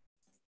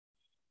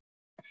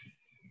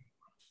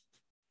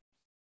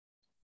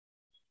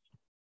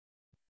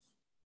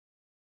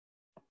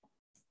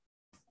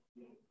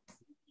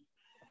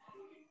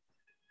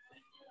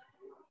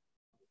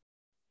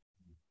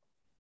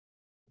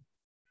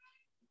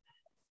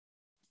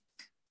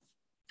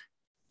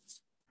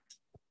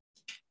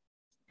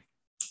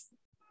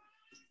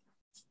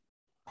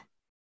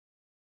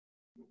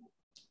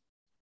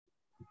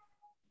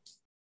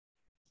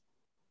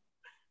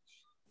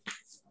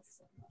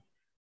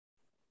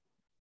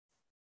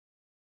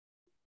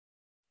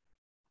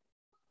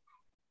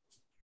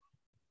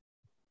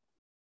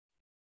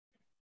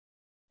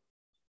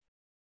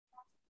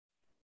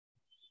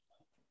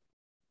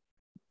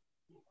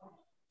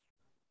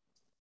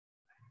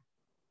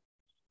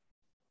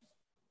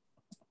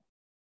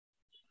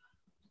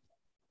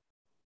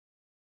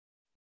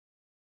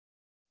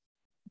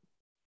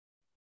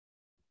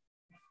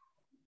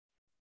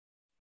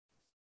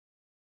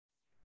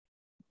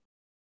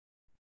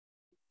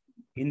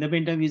 In the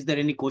meantime, is there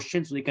any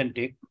questions we can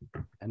take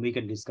and we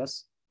can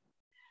discuss?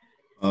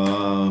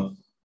 Ladies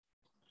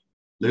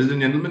and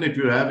gentlemen, if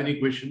you have any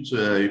questions,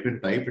 you can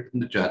type it in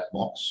the chat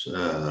box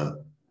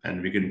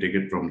and we can take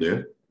it from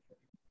there.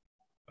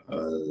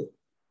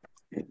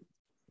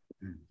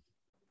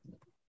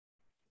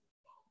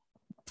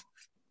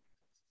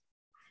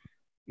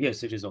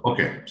 Yes, it is okay.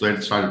 Okay, so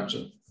it started,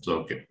 sir. So,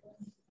 okay.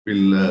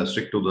 We'll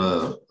stick to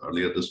the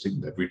earlier this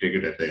thing that we take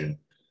it at the end.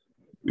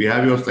 We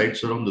have your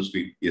slides, sir, on the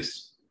screen.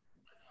 Yes.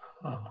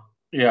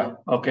 Yeah,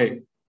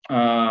 okay.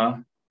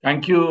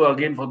 Thank you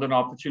again for the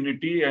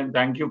opportunity, and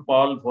thank you,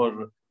 Paul,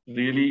 for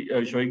really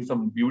showing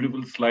some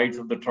beautiful slides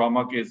of the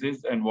trauma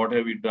cases and what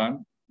have you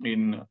done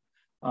in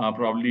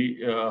probably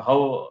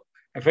how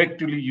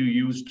effectively you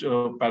used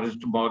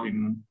paracetamol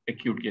in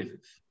acute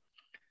cases.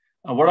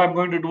 What I'm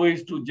going to do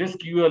is to just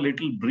give you a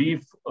little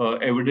brief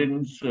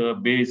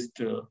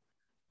evidence-based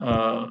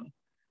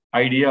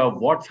idea of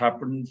what's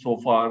happened so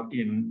far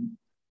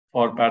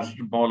for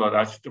paracetamol or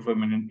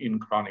acetaminophen in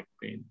chronic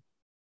pain.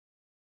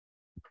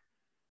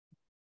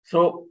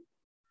 So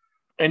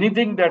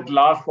anything that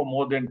lasts for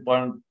more than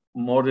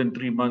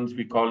 3 months,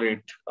 we call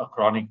it a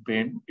chronic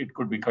pain. It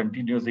could be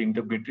continuous,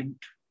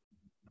 intermittent,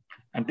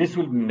 and this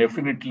will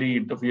definitely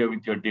interfere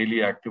with your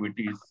daily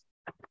activities.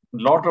 A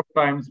lot of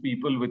times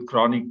people with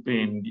chronic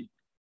pain,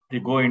 they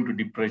go into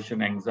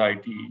depression,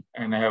 anxiety,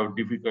 and have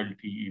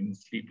difficulty in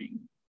sleeping.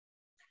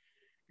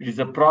 It is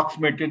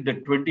approximated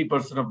that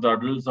 20% of the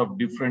adults of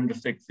different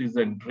sexes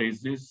and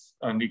races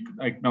and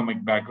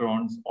economic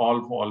backgrounds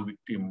all fall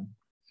victim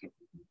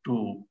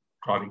to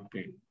chronic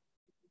pain.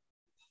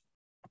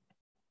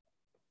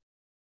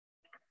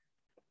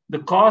 The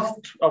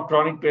cost of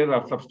chronic pain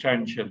are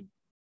substantial.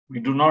 We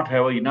do not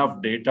have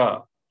enough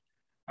data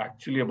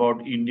actually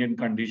about Indian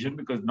condition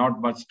because not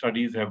much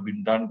studies have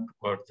been done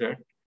towards that.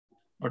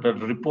 But a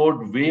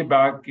report way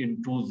back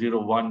in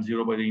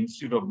 2010 by the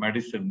Institute of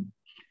Medicine,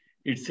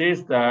 it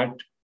says that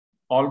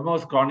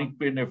almost chronic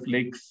pain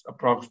afflicts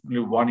approximately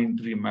 1 in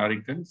 3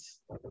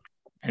 Americans,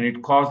 and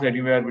it costs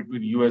anywhere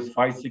between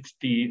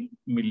 $560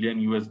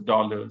 billion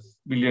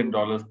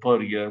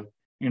per year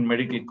in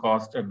medical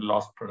cost and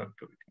lost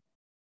productivity.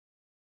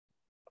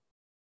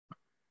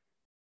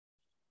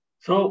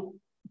 So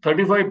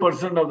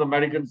 35% of the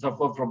Americans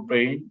suffer from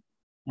pain.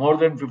 More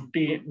than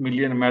 50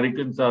 million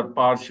Americans are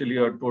partially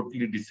or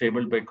totally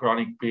disabled by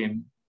chronic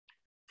pain.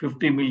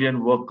 50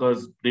 million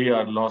workers, they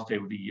are lost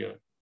every year.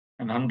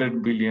 And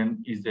 100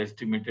 billion is the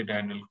estimated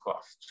annual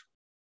cost.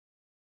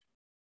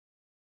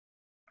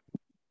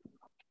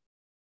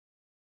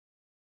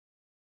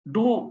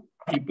 Do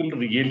people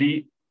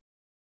really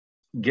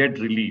get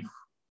relief?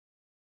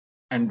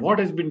 And what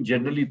has been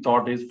generally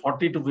thought is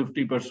 40 to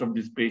 50% of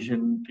this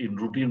patient in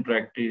routine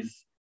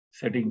practice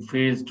setting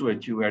fails to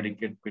achieve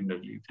adequate pain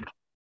relief.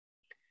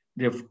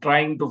 They're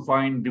trying to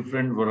find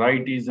different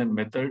varieties and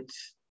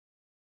methods.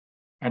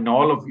 And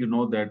all of you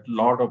know that a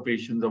lot of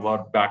patients have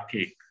got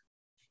backache.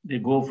 They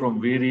go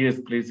from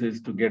various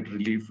places to get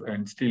relief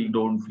and still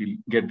don't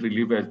get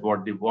relief as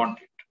what they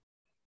wanted.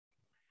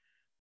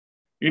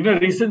 In a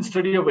recent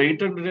study of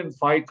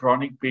 805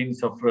 chronic pain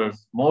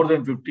sufferers, more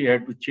than 50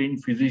 had to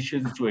change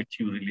physicians to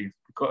achieve relief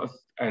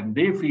and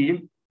they feel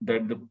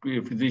that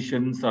the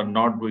physicians are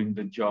not doing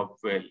the job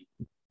well.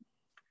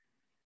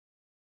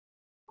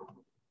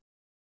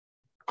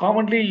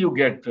 Commonly, you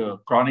get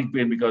chronic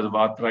pain because of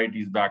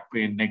arthritis, back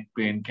pain, neck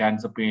pain,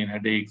 cancer pain,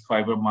 headaches,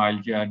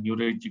 fibromyalgia,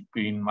 neurologic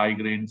pain,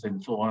 migraines,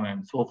 and so on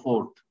and so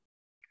forth.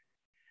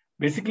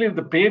 Basically,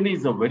 the pain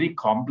is a very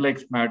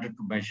complex matter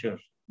to measure.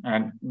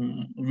 And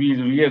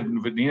we are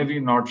nearly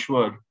not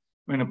sure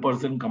when a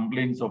person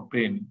complains of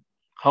pain,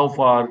 how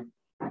far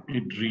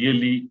it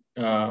really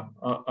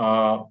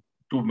to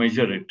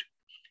measure it.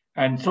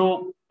 And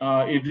so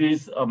it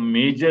is a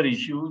major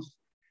issue.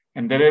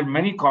 And there are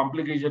many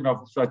complications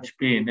of such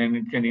pain, and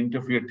it can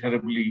interfere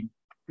terribly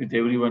with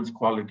everyone's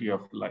quality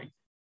of life.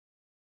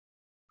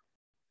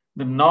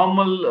 The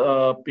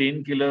normal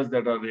painkillers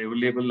that are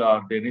available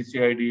are the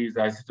NSAIDs,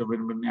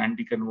 acetaminophen,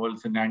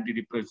 anticonvulsant,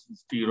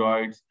 antidepressants,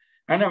 steroids.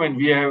 And I mean,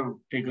 we have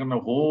taken a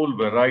whole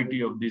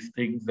variety of these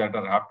things that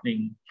are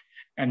happening.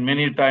 And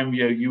many times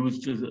we are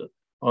used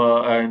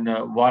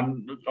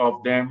one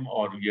of them,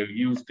 or we are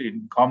used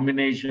in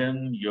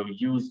combination. You have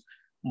used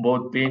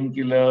both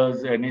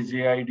painkillers,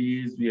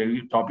 NSAIDs, we have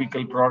used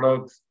topical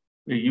products,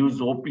 we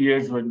use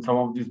opiates when some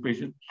of these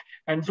patients.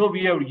 And so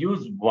we have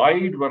used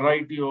wide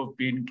variety of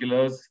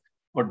painkillers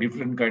for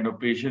different kind of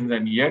patients,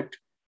 and yet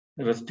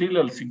there is still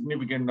a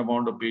significant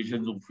amount of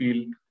patients who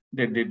feel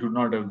that they do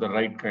not have the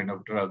right kind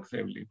of drugs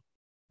available.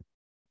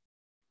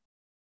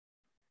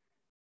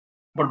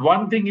 But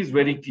one thing is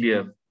very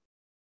clear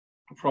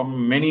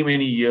from many,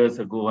 many years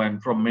ago and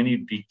from many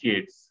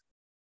decades,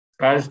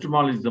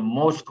 paracetamol is the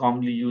most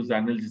commonly used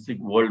analgesic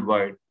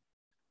worldwide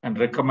and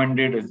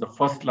recommended as the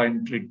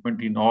first-line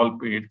treatment in all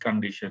pain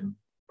conditions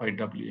by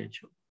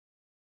WHO.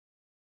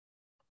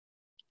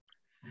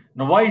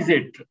 Now, why is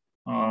it?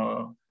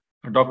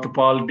 Dr.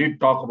 Paul did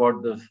talk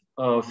about this,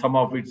 some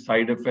of its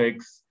side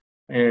effects,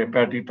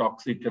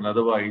 hepatotoxic and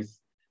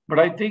otherwise. But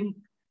I think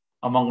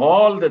among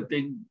all the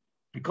things,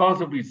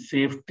 because of its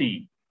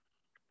safety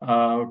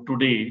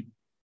today,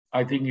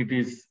 I think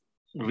it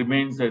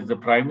remains as the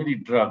primary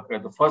drug,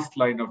 as the first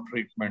line of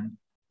treatment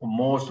for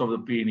most of the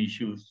pain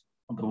issues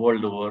of the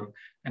world over.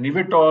 And if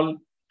at all,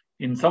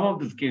 in some of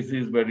these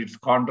cases where it's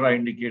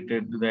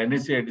contraindicated, the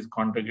NSAID is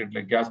contraindicated,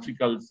 like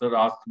gastric ulcer,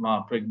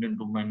 asthma, pregnant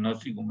women,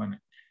 nursing women,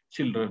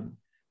 children,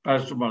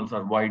 paracetamols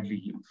are widely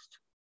used.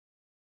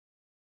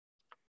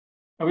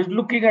 I was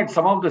looking at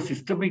some of the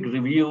systemic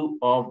review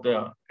of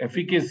the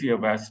efficacy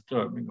of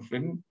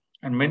acetaminophen,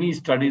 and many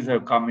studies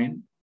have come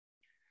in.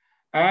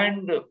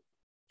 And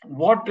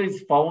what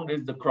is found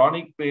is the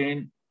chronic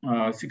pain,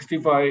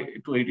 65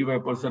 to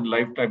 85%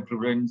 lifetime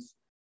prevalence.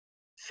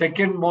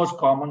 Second most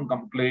common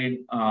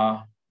complaint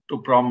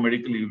to prompt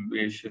medical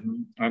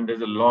evaluation, and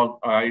there's a lot.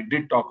 I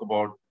did talk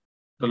about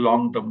the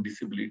long-term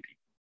disability.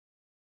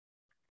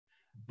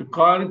 The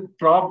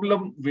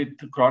problem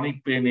with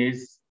chronic pain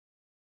is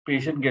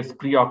patient gets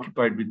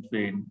preoccupied with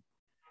pain,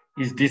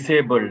 is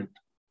disabled,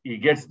 he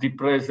gets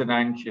depressed and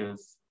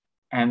anxious,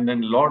 and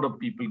then a lot of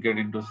people get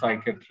into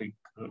psychiatric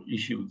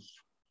issues.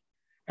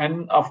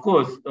 And of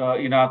course,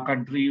 in our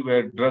country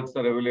where drugs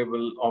are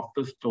available off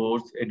the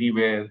stores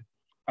anywhere,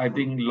 I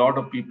think a lot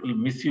of people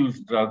misuse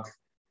drugs.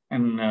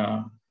 And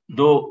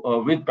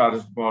though with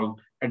paracetamol,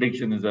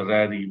 addiction is a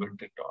rare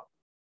event at all.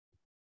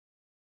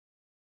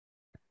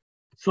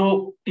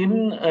 So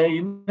in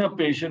a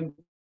patient,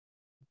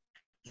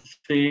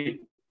 say,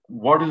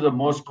 what is the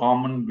most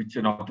common which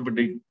an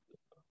orthopedic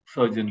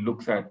surgeon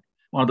looks at?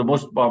 One of the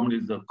most common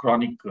is the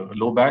chronic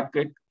low back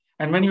pain.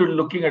 And when you're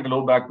looking at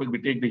low back pain,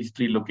 we take the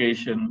history,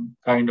 location,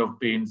 kind of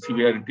pain,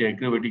 severity,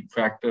 aggravating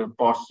factor,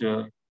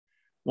 posture,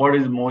 what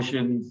is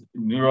motions,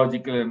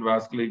 neurological and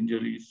vascular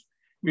injuries.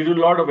 We do a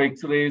lot of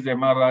X-rays,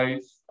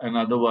 MRIs, and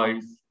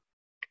otherwise.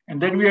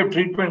 And then we have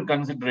treatment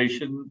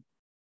consideration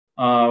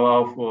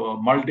of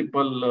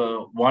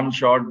multiple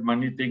one-shot,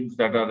 many things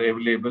that are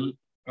available,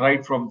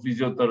 right from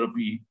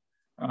physiotherapy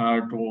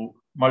to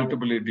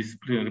multiple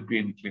disciplinary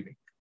pain clinic.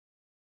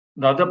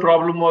 The other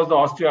problem was the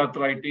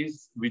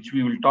osteoarthritis, which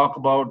we will talk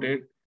about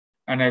it.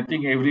 And I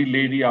think every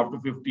lady after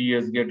 50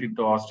 years get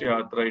into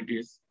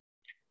osteoarthritis.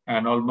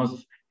 And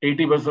almost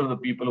 80% of the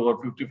people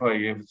over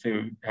 55 years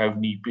have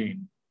knee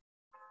pain.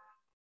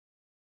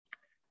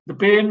 The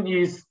pain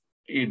is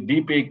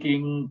deep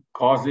aching,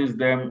 causes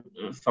them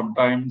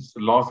sometimes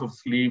loss of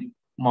sleep,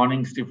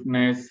 morning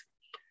stiffness.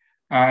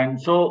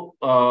 And so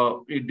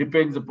it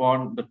depends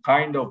upon the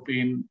kind of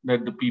pain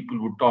that the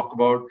people would talk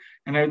about.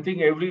 And I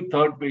think every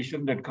third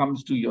patient that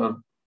comes to your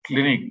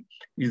clinic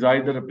is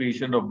either a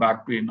patient of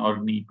back pain or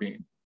knee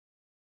pain.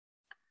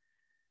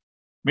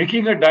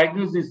 Making a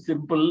diagnosis is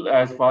simple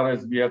as far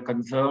as we are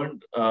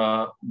concerned,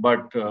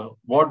 but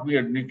what we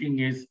are looking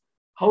is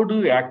how do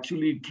we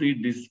actually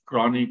treat these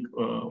chronic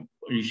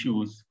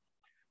issues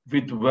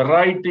with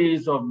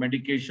varieties of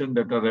medication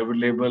that are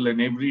available,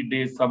 and every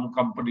day some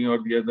company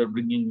or the other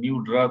bringing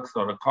new drugs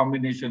or a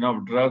combination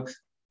of drugs.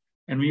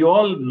 And we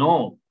all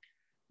know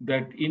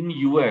that in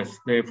US,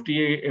 the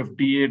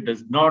FDA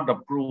does not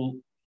approve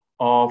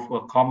of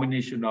a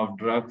combination of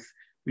drugs,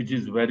 which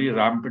is very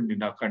rampant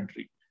in our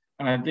country.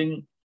 And I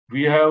think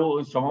we have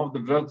some of the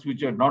drugs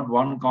which are not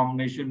one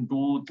combination,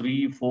 2,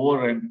 3,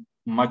 4, and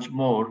much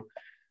more.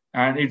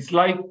 And it's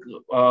like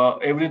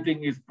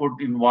everything is put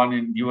in one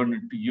and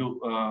given to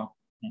you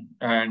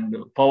and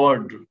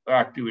powered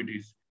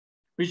activities,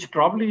 which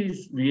probably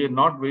is, we are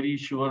not very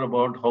sure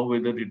about how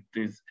whether it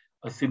is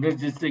a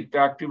synergistic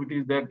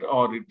activity that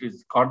or it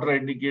is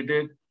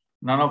contraindicated.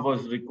 None of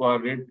us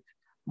require it.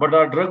 But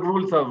our drug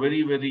rules are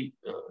very, very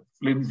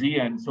flimsy,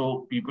 and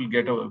so people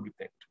get away with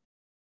it.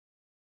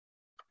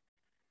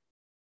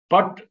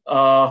 But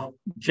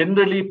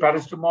generally,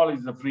 paracetamol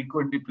is a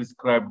frequently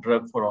prescribed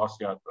drug for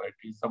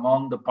osteoarthritis.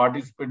 Among the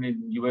participants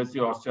in USA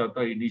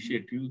Osteoarthritis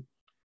Initiative,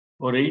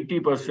 over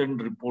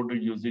 80%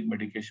 reported using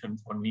medication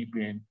for knee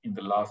pain in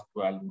the last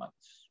 12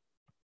 months.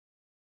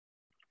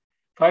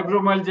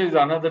 Fibromyalgia is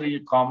another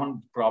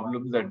common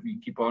problem that we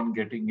keep on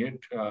getting it.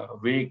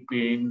 Vague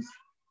pains,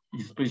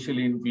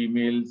 especially in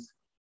females,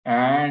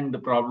 and the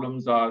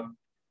problems are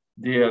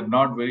they are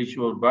not very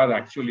sure where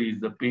actually is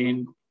the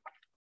pain,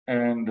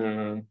 and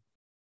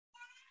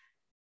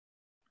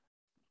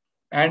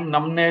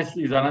numbness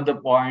is another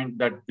point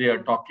that they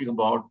are talking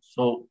about.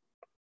 So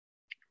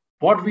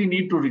what we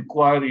need to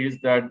require is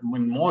that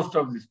in most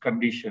of this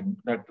condition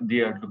that they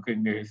are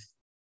looking is,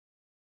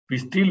 we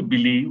still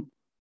believe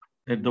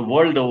that the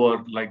world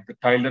over, like the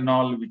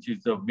Tylenol, which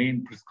is the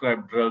main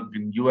prescribed drug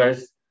in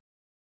US,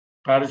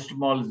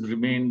 paracetamol has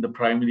remained the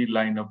primary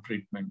line of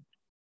treatment.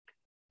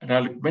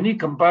 And many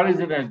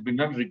comparisons has been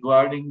done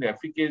regarding the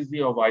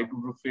efficacy of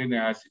ibuprofen and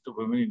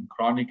acetaminophen in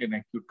chronic and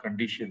acute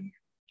conditions.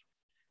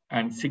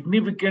 And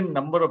significant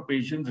number of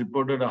patients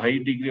reported a high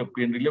degree of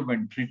pain relief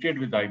when treated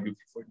with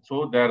ibuprofen.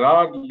 So there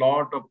are a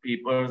lot of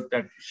papers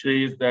that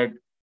says that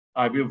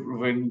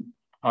ibuprofen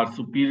are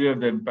superior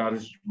than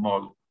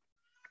paracetamol.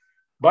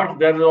 But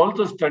there is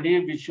also a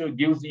study which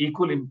gives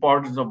equal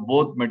importance of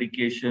both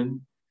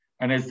medication.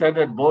 And I said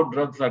that both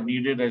drugs are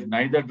needed as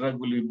neither drug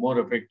will be more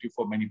effective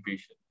for many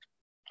patients.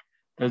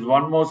 There's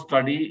one more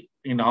study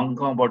in Hong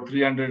Kong, about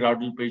 300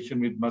 adult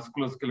patients with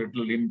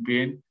musculoskeletal limb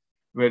pain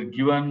were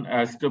given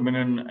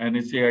acetaminophen,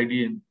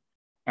 NSAID,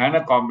 and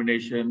a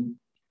combination.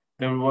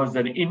 There was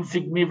an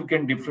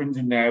insignificant difference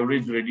in the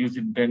average reduced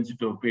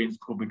intensity of pain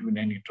score between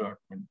any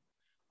treatment.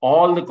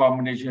 All the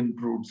combination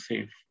proved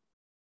safe.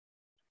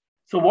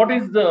 So what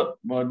is the,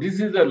 this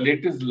is the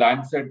latest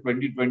Lancet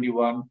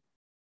 2021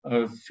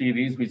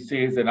 series, which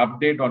says an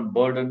update on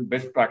burden,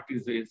 best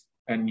practices,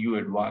 and new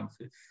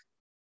advances.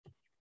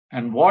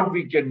 And what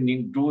we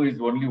can do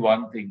is only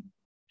one thing.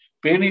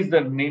 Pain is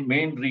the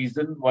main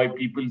reason why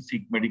people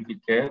seek medical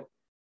care.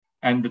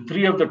 And the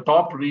three of the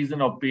top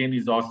reason of pain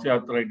is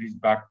osteoarthritis,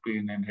 back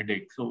pain, and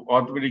headache. So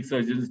orthopedic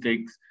surgeons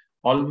takes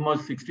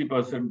almost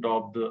 60%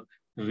 of the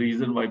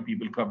reason why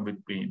people come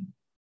with pain.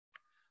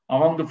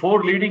 Among the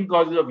 4 leading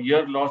causes of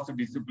year loss to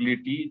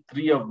disability,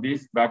 3 of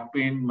these, back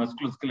pain,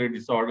 musculoskeletal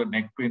disorder,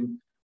 neck pain,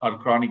 are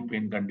chronic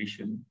pain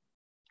condition.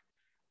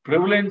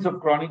 Prevalence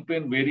of chronic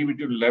pain vary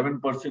between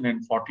 11%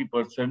 and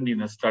 40%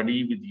 in a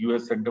study with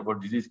US Center for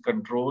Disease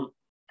Control.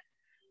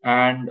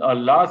 And a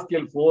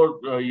large-scale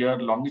 4-year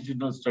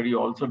longitudinal study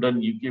also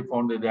done in UK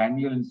found that the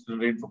annual incidence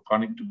rate for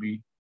chronic to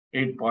be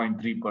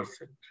 8.3%.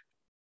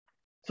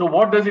 So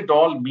what does it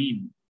all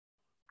mean?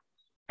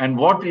 And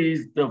what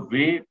is the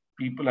way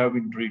people have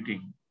been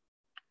treating?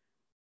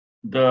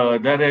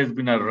 There has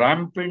been a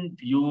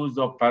rampant use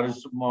of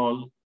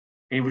paracetamol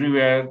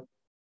everywhere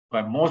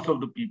by most of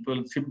the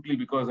people, simply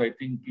because I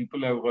think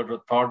people have got a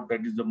thought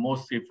that is the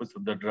most safest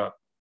of the drug.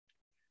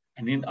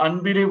 And in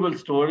unbelievable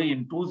story,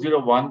 in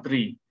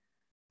 2013,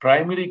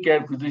 primary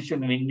care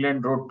physician in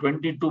England wrote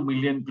 22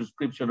 million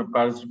prescription of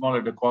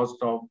paracetamol at a cost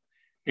of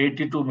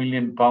 82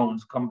 million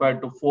pounds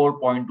compared to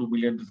 4.2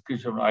 million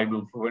prescription of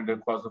ibuprofen at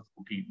a cost of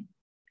 14.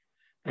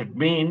 That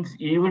means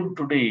even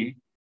today,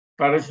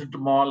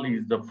 paracetamol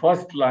is the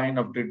first line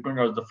of treatment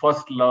or the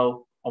first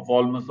love of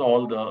almost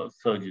all the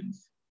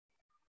surgeons.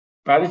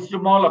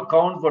 Paracetamol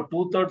accounts for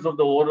 2/3 of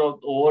the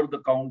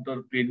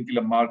over-the-counter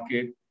painkiller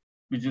market,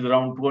 which is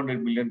around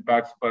 200 million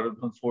packs of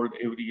paracetamol sold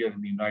every year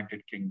in the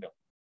United Kingdom.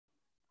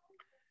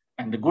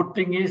 And the good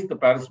thing is the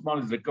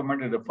paracetamol is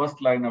recommended as the first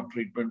line of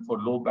treatment for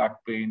low back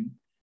pain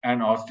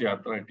and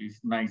osteoarthritis.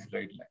 Nice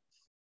guidelines.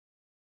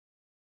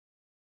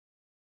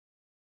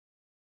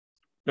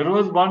 There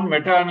was one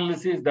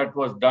meta-analysis that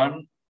was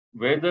done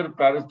whether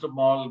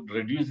paracetamol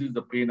reduces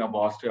the pain of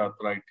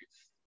osteoarthritis.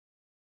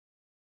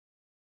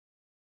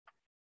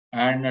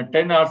 And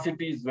 10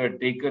 RCTs were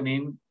taken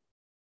in,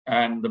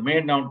 and the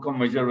main outcome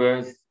measure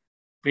was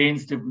pain,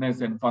 stiffness,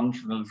 and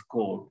functional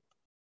score.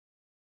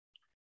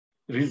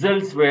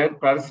 Results were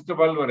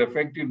paracetamol were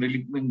effective in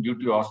relieving due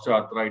to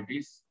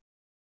osteoarthritis.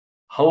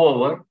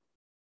 However,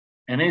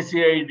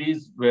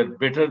 NSAIDs were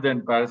better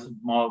than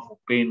paracetamol for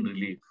pain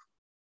relief.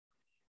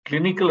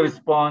 Clinical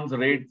response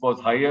rate was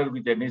higher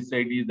with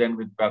NSAIDs than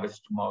with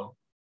paracetamol.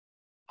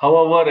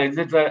 However,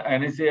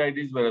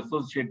 NSAIDs were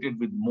associated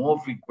with more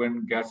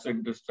frequent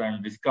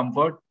gastrointestinal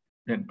discomfort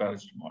than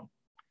paracetamol.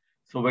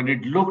 So when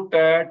it looked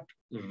at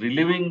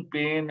relieving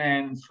pain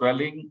and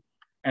swelling,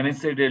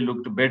 NSAID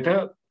looked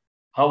better.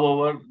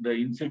 However, the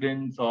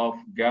incidence of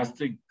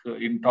gastric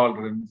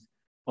intolerance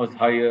was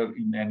higher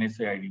in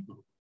NSAID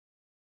group.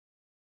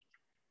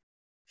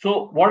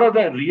 So what are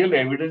the real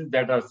evidence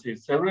that are said?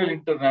 Several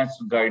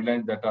international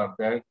guidelines that are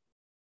there.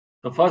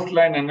 The first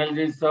line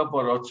analgesia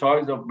for a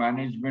choice of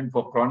management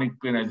for chronic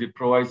pain as it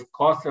provides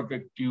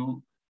cost-effective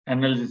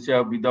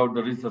analgesia without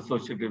the risk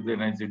associated with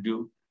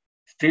NSAID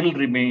still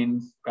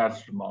remains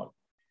paracetamol.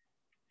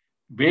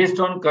 Based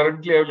on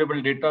currently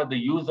available data, the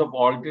use of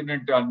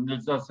alternate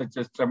analgesia such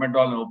as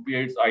tramadol and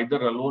opiates,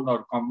 either alone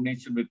or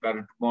combination with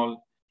paracetamol,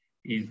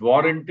 is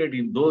warranted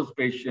in those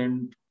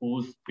patients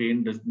whose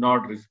pain does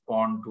not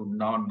respond to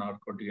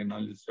non-narcotic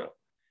analgesia.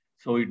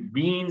 So it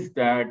means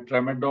that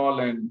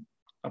tramadol and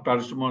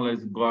paracetamol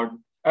has got,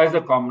 as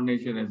a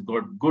combination, has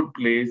got good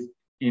place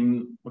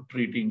in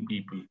treating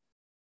people.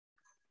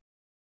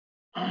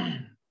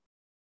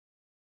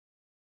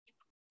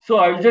 So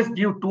I'll just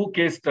give two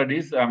case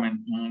studies. I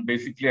mean,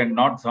 basically, and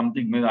not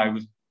something I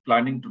was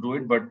planning to do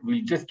it, but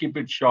we'll just keep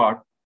it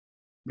short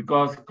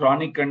because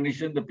chronic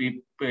condition,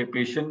 the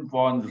patient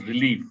wants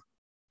relief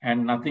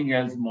and nothing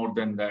else more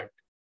than that.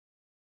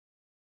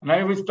 And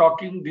I was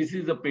talking, this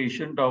is a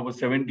patient of a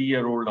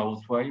 70-year-old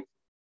housewife,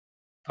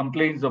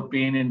 complains of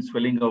pain and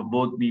swelling of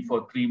both knee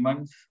for 3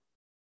 months,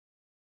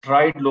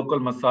 tried local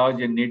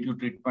massage and native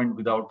treatment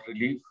without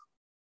relief,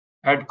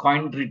 had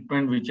coin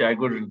treatment which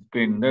aggravated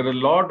pain. There are a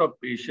lot of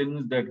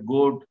patients that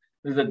go,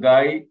 there's a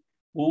guy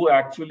who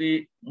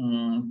actually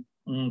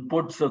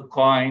puts a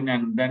coin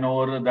and then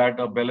over that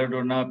a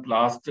belladonna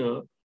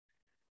plaster,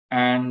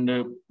 and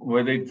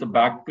whether it's a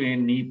back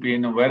pain, knee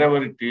pain, or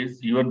wherever it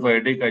is, even for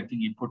headache, I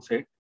think he puts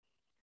it.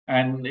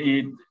 And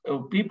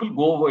people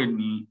go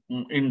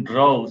in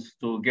droves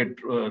to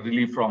get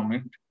relief from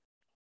it.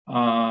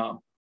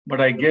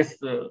 But I guess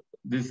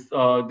this is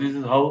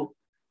how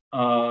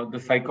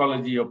the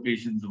psychology of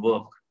patients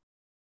work.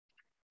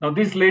 Now,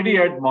 this lady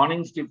had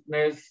morning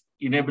stiffness,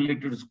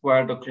 inability to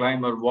squat or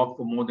climb or walk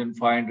for more than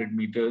 500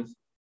 meters.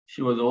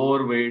 She was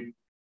overweight,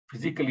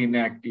 physically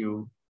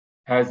inactive,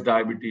 has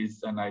diabetes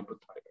and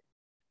hypothyroid.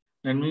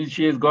 That means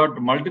she has got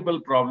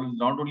multiple problems,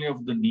 not only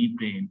of the knee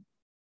pain,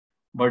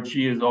 but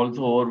she is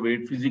also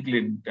overweight, physically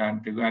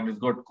inactive, and has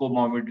got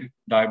comorbid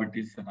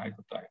diabetes and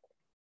hypothyroid.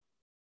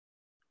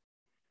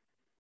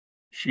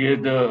 She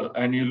had,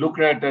 and you look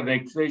at an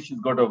X-ray, she's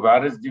got a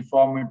varus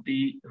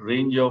deformity,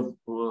 range of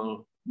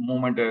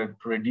movement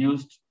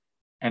reduced.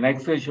 An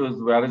X-ray shows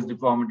varus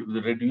deformity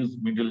with reduced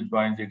middle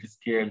joints, it is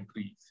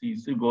KL3.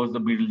 See goes the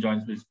middle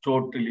joints is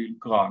totally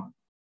gone.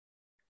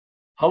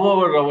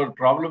 However, our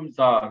problems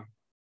are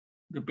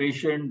the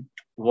patient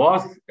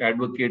was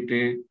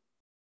advocated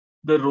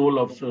the role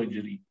of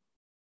surgery.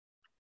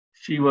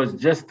 She was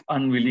just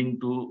unwilling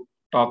to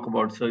talk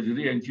about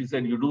surgery, and she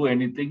said, you do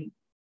anything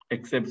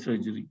except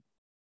surgery.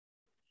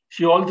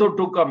 She also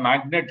took a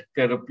magnet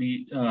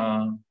therapy,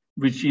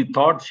 which she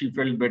thought she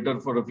felt better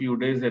for a few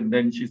days, and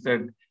then she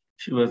said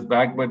she was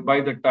back, but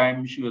by the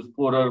time she was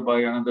poorer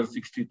by another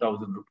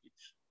 60,000 rupees.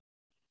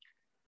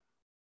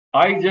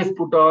 I just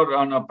put her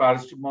on a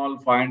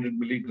paracetamol 500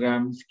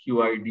 milligrams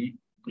QID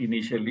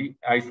initially.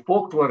 I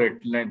spoke to her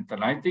at length,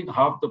 and I think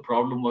half the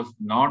problem was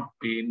not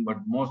pain, but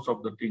most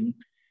of the thing,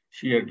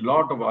 she had a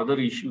lot of other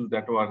issues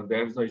that were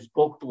there. So I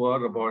spoke to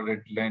her about it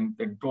at length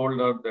and told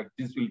her that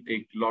this will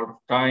take a lot of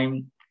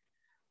time.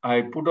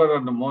 I put her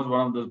on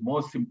one of the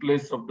most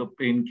simplest of the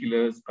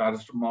painkillers,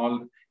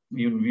 paracetamol,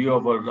 in view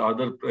of her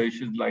other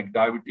issues like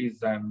diabetes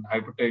and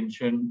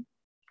hypertension.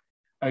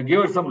 I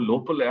gave her some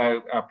local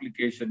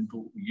application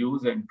to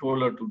use and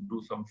told her to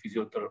do some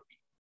physiotherapy.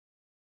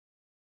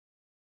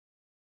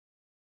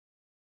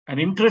 And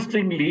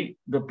interestingly,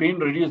 the pain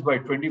reduced by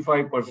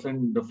 25%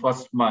 in the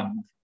first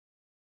month,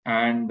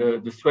 and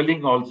the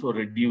swelling also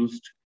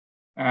reduced.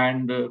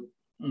 And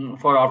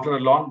for after a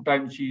long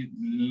time, she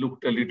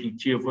looked a little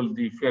cheerful.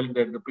 She felt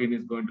that the pain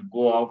is going to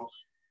go off.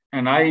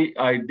 And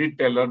I did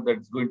tell her that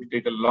it's going to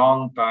take a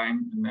long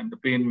time, and then the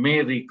pain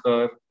may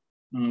recur.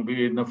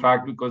 In the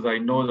fact, because I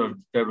know that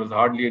there was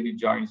hardly any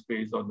joint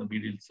space on the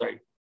medial side.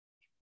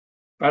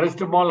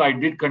 Paracetamol, I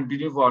did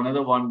continue for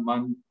another 1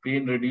 month.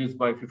 Pain reduced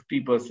by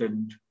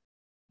 50%.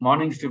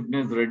 Morning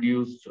stiffness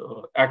reduced.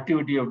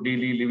 Activity of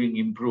daily living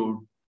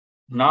improved.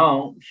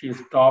 Now she has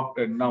stopped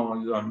and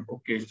now is on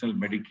occasional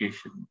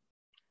medication.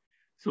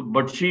 So,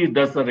 but she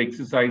does her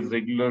exercise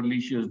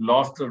regularly. She has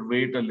lost her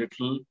weight a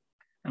little.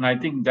 And I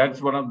think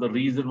that's one of the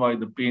reasons why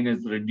the pain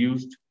is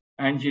reduced.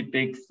 And she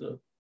takes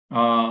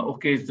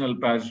occasional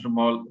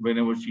paracetamol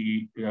whenever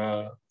she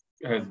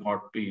has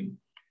got pain.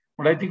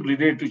 But I think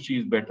related she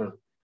is better.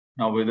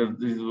 Now, whether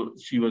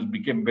she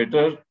became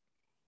better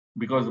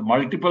because of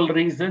multiple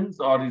reasons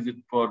or is it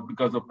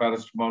because of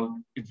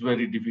paracetamol, it's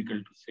very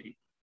difficult to say.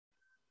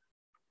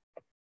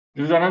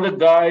 There's another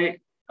guy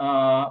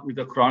with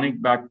a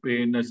chronic back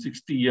pain, a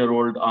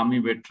 60-year-old army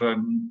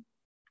veteran.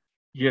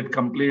 He had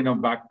complained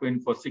of back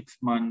pain for 6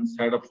 months,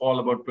 had a fall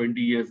about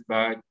 20 years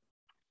back,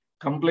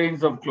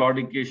 complaints of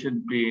claudication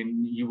pain.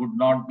 He would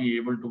not be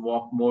able to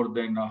walk more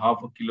than a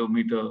half a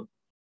kilometer,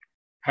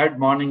 had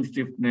morning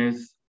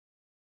stiffness,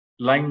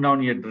 lying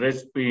down, he had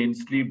rest pain,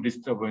 sleep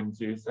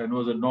disturbances, and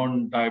was a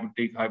known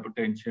diabetic,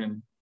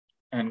 hypertension,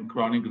 and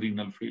chronic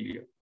renal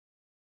failure.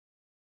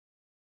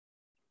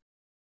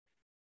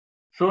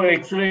 So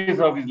X-rays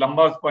of his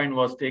lumbar spine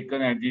was taken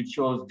and it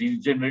shows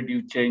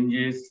degenerative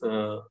changes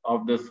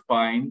of the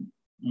spine.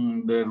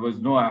 There was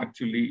no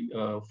actually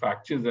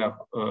fractures,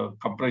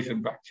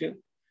 compression fracture,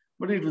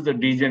 but it was a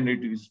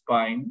degenerative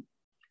spine.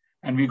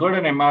 And we got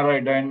an MRI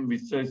done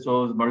which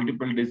shows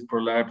multiple disc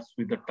prolapse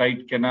with a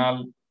tight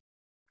canal.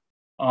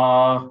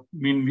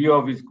 In view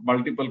of his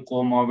multiple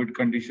comorbid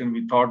condition,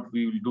 we thought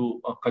we will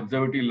do a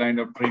conservative line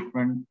of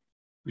treatment.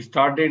 We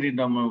started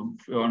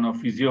on a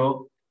physio.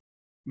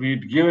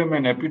 We'd give him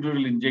an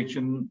epidural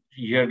injection.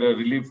 He had a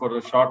relief for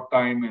a short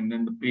time and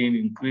then the pain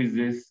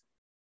increases.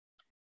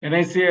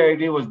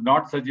 NSAID was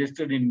not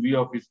suggested in view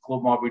of his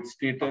comorbid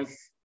status.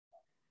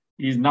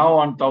 He is now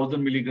on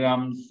 1000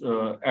 milligrams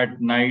at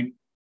night.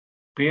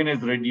 Pain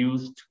is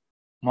reduced.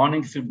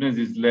 Morning stiffness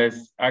is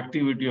less.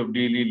 Activity of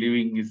daily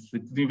living is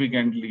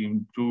significantly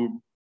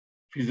improved.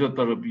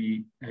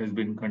 Physiotherapy has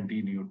been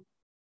continued.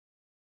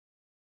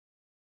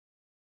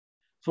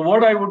 So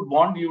what I would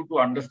want you to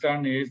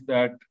understand is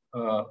that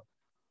a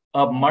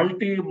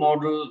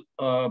multimodal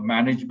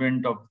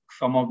management of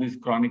some of these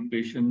chronic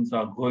patients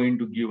are going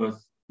to give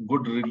us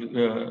good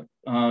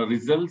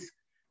results.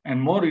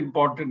 And more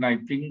important, I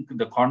think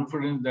the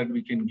confidence that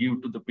we can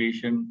give to the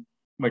patient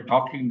by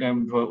talking to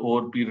them for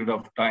over a period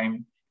of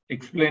time,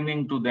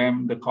 explaining to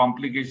them the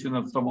complication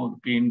of some of the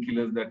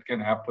painkillers that can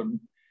happen,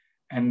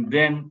 and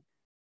then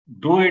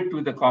do it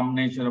with a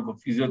combination of a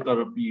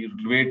physiotherapy,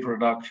 weight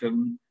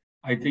reduction.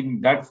 I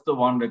think that's the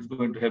one that's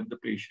going to help the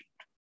patient.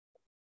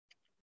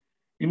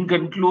 In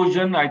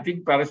conclusion, I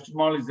think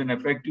paracetamol is an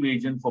effective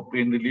agent for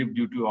pain relief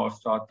due to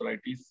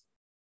osteoarthritis,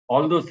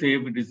 although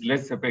safe, it is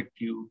less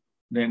effective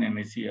than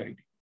NSAID.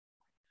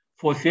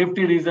 For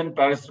safety reasons,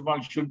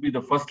 paracetamol should be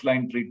the first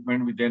line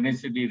treatment with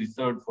NSAID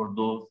reserved for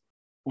those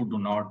who do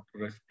not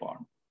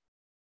respond.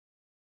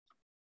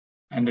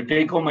 And the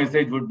take-home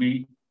message would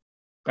be,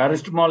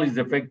 paracetamol is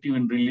effective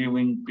in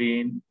relieving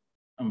pain,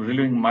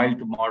 relieving mild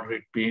to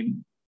moderate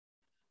pain.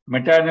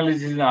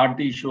 Meta-analysis in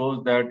RT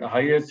shows that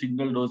higher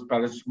single-dose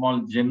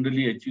paracetamol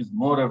generally achieves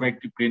more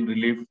effective pain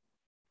relief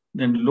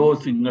than low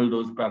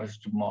single-dose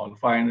paracetamol,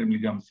 500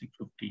 milligrams,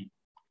 650.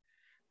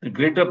 The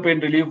greater pain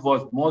relief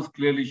was most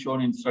clearly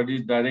shown in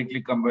studies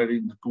directly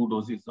comparing the 2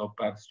 doses of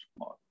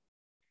paracetamol.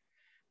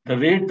 The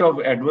rate of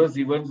adverse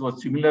events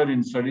was similar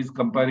in studies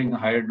comparing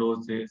higher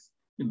doses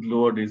with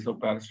lower doses of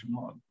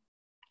paracetamol.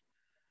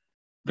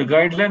 The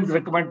guidelines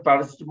recommend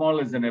paracetamol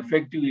as an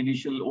effective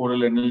initial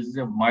oral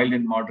analgesic of mild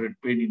and moderate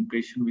pain in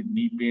patients with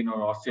knee pain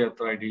or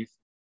osteoarthritis.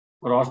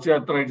 For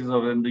osteoarthritis,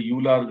 or in the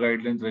EULAR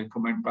guidelines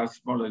recommend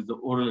paracetamol as the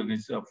oral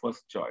analgesic of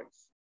first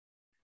choice.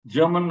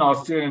 German,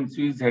 Austrian, and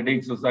Swiss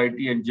Headache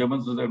Society and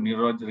German Society of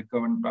Neurology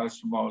recommend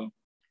paracetamol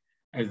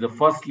as the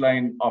first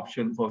line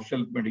option for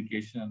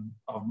self-medication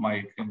of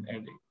migraine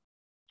headache.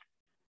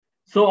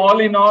 So all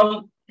in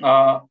all,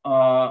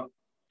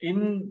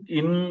 in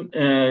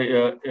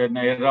an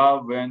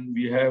era when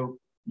we have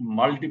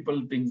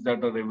multiple things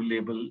that are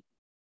available,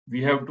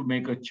 we have to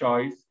make a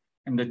choice,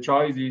 and the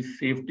choice is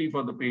safety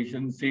for the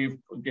patient, safe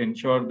to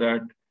ensure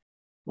that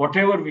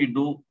whatever we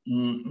do,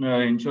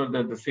 ensure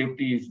that the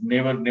safety is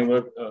never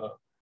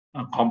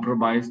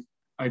compromised.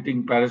 I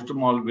think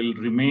paracetamol will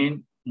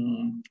remain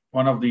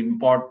one of the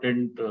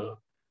important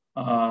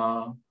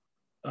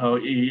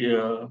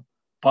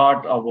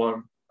part of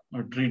our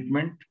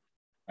treatment.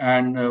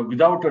 And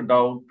without a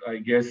doubt, I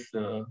guess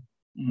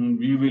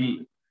we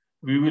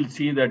will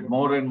see that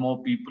more and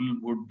more people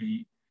would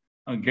be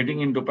getting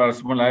into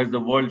paracetamol as the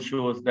world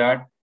shows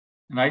that.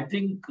 And I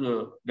think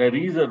there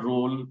is a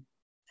role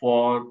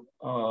for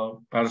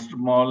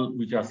paracetamol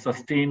which are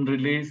sustained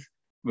release,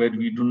 where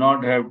we do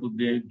not have to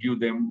give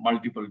them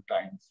multiple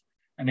times.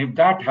 And if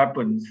that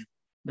happens,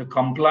 the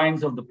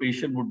compliance of the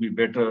patient would be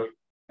better.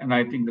 And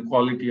I think the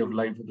quality of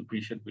life of the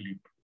patient will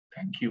improve.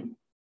 Thank you.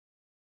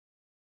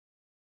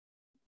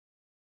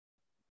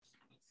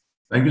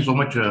 Thank you so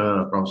much,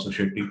 Professor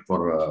Shetty,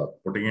 for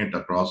putting it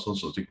across so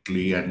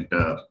succinctly. And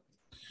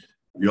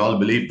we all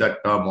believe that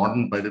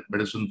modern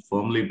medicine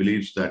firmly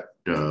believes that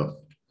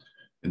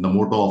in the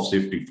motto of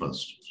safety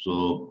first.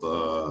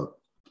 So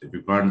if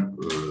you can't,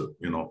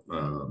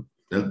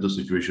 help the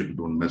situation,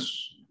 don't mess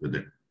with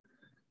it.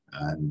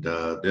 And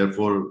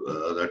therefore,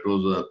 that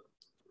was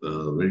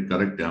a very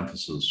correct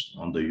emphasis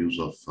on the use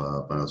of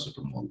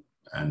paracetamol.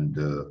 And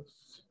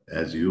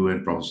as you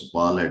and Professor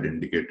Pal had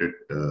indicated,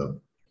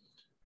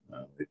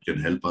 it can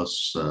help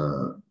us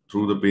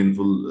through the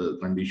painful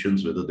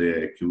conditions, whether they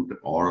are acute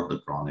or the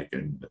chronic.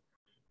 And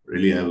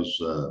really, I was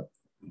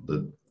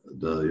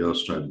your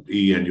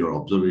study and your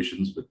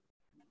observations with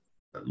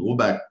low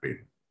back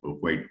pain were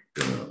quite,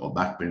 or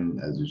back pain,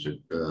 as you said,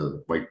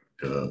 quite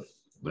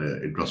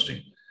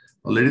interesting.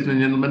 Well, ladies and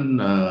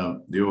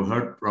gentlemen, you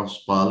heard Prof.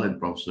 Pal and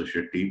Professor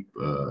Shetty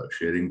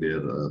sharing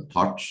their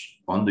thoughts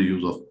on the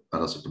use of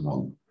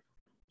paracetamol.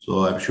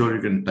 So I'm sure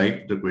you can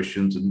type the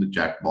questions in the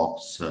chat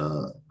box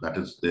that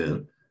is there,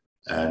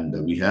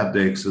 and we have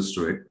the access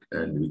to it,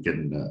 and we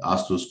can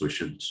ask those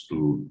questions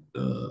to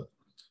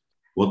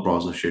both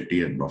Professor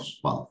Shetty and Prof.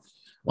 Pal.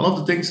 One of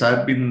the things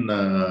I've been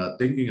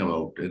thinking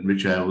about, in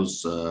which I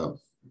was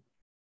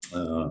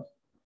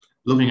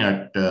looking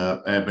at,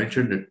 I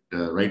mentioned it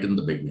right in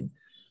the beginning.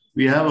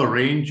 We have a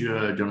range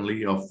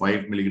generally of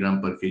 5 milligram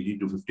per kg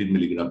to 15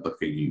 milligram per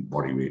kg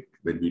body weight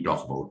when we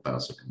talk about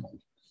paracetamol.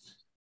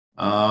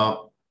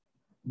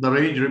 The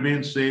range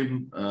remains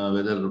same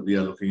whether we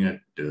are looking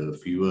at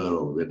fever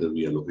or whether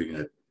we are looking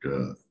at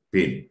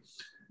pain.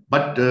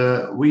 But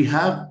we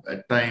have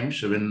at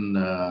times when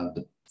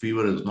the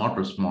fever is not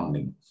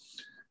responding,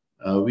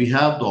 we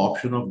have the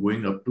option of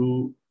going up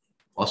to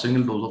a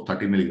single dose of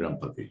 30 milligram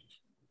per kg.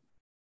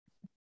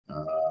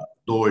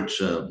 Though it's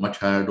a much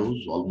higher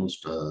dose,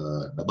 almost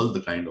double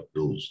the kind of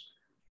dose.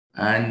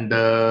 And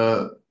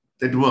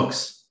it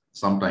works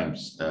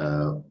sometimes,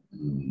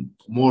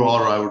 more,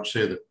 or I would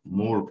say that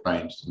more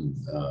times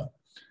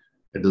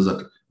it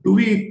doesn't. Do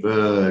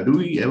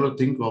we ever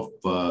think of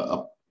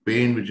a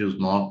pain which is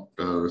not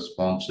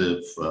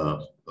responsive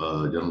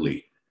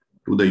generally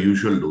to the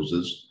usual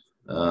doses?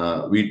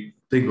 We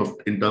think of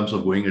in terms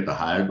of going at a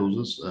higher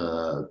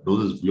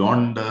doses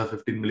beyond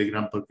 15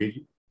 milligram per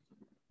kg.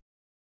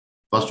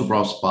 First to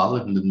Prof. Pal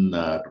and then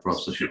to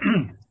Professor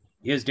Shetty.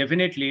 Yes,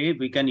 definitely.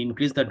 We can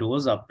increase the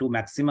dose up to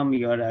maximum,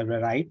 you're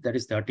right, that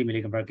is 30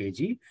 milligram per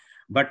kg.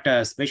 But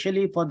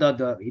especially for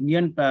the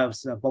Indian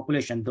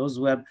population, those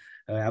who have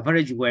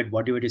average weight,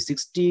 body weight is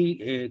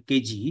 60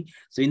 kg.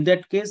 So in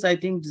that case, I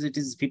think it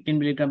is 15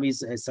 milligram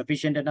is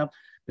sufficient enough.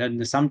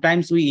 Then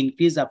sometimes we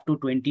increase up to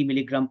 20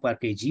 milligram per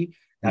kg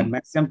and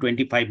maximum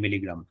 25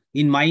 milligram.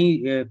 In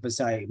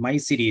my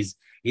series,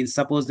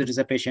 suppose there is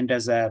a patient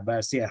has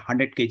say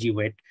 100 kg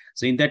weight.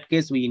 So in that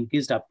case, we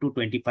increased up to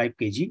 25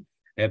 kg.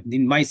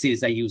 In my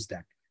series, I use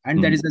that.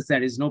 And there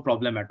is no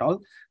problem at all.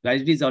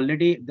 It is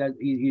already that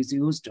is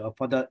used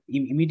for the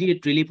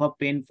immediate relief of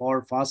pain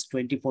for first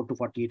 24 to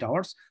 48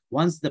 hours.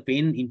 Once the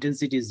pain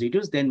intensity is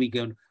reduced, then we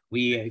can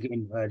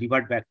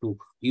revert back to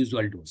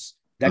usual dose.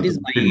 That is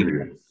my...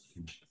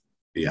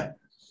 Yeah.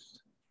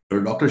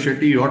 Dr.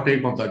 Shetty, your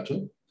take on that,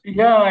 sir?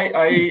 Yeah,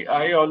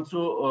 I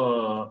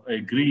also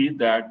agree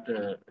that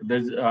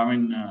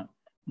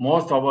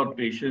most of our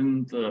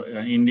patients,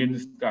 Indian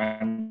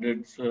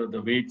standards,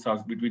 the weights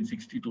are between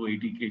 60 to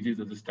 80 kgs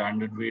as the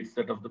standard weight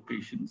set of the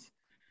patients.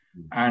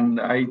 And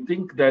I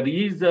think there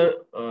is a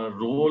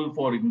role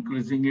for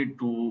increasing it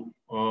to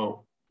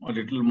a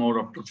little more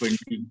up to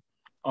 20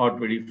 or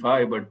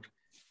 25, but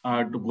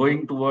to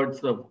going towards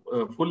the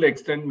full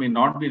extent may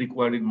not be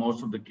required in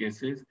most of the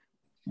cases.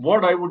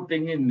 What I would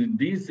think in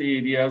these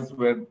areas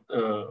where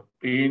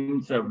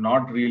pains have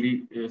not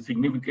really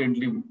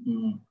significantly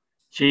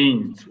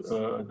changed,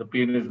 the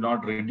pain is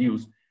not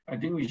reduced, I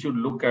think we should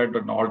look at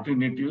an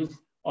alternatives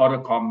or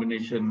a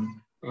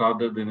combination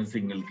rather than a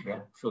single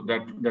drug. So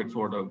that's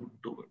what I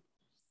would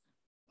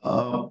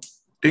do.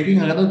 Taking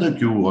another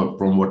cue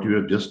from what you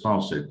have just now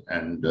said,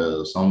 and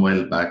some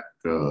while back,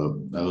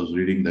 I was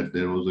reading that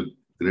there was a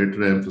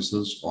greater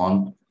emphasis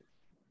on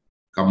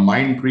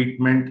combined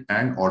treatment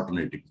and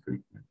alternating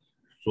treatment.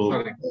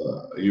 So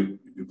you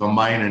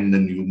combine and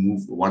then you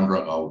move one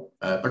drug out.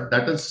 But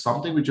that is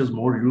something which is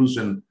more used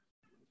in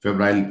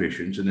febrile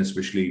patients and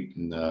especially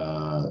in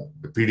the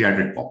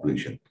pediatric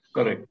population.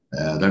 Correct.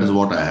 That is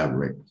what I have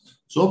read.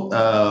 So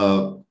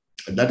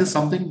that is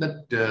something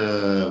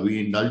that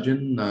we indulge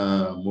in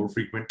more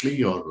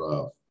frequently,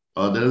 or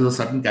there is a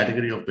certain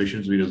category of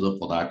patients we reserve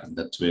for that, and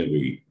that's where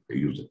we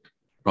use it.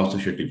 Professor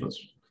Shetty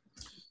first.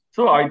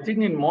 So I think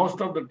in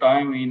most of the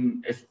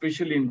time,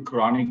 especially in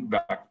chronic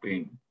back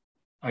pain,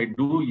 I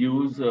do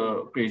use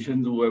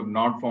patients who have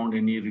not found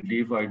any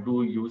relief. I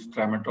do use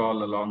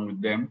tramadol along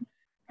with them.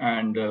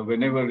 And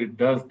whenever it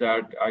does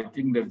that, I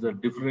think there's a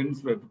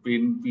difference where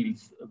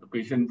the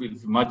patient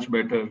feels much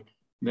better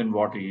than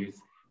what he is.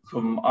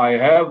 So I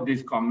have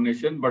this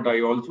combination, but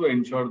I also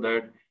ensure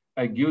that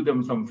I give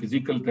them some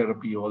physical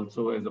therapy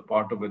also as a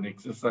part of an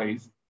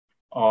exercise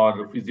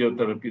or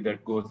physiotherapy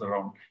that goes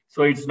around.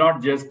 So it's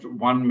not just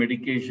one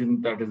medication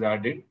that is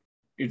added.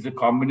 It's a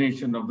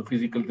combination of the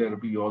physical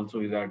therapy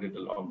also is added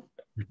along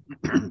with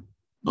that.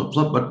 No,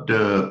 sir, but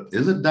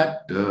is it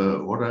that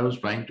what I was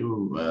trying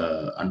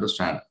to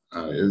understand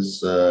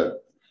is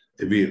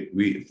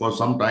we for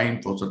some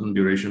time, for certain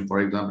duration, for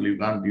example, you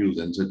can't use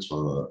NSAIDs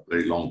for a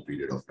very long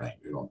period of time.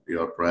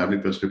 Your probably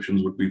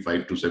prescriptions would be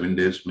 5 to 7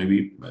 days,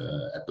 maybe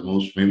at the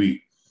most.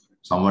 Maybe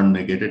someone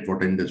may get it for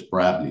 10 days,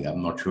 probably.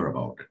 I'm not sure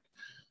about it.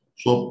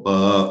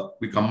 So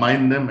we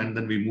combine them and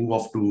then we move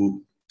off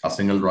to a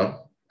single drug.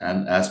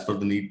 and as per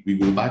the need, we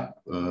go back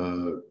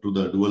to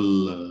the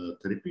dual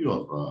therapy,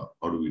 or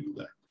how do we do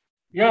that?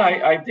 Yeah,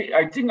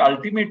 I think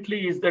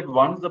ultimately is that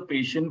once the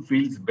patient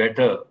feels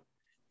better,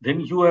 then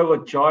you have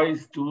a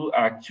choice to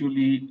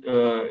actually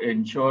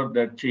ensure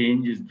that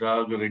change is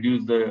drug,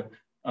 reduce the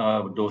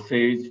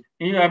dosage.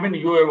 I mean,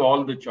 you have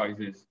all the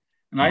choices.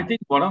 And I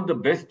think one of the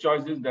best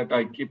choices that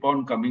I keep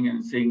on coming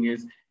and saying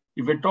is,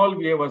 if at all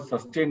we have a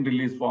sustained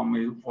release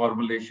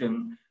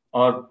formulation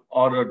or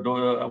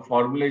a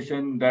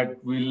formulation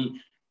that will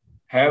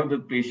have the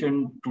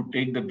patient to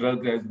take the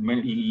drug as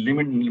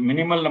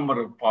minimal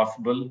number as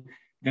possible,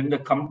 then the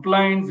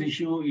compliance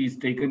issue is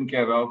taken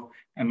care of,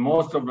 and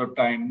most of the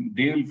time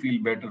they will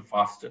feel better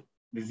faster.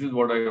 This is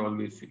what I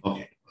always say.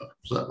 Okay.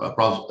 So,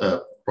 Prof.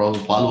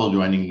 Pal was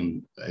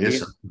joining. Yes,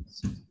 sir.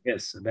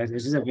 Yes,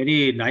 this is a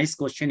very nice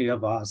question you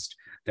have asked.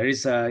 There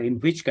is in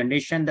which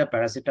condition the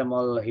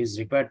paracetamol is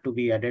required to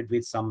be added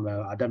with some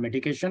other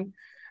medication,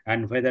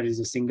 and whether it is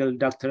a single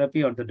drug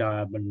therapy or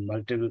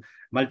the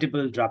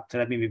multiple drug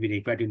therapy may be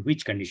required in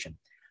which condition.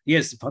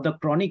 Yes, for the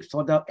chronic,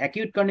 for the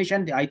acute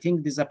condition, I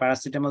think this is a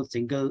paracetamol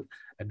single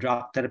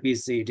drug therapy.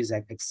 It is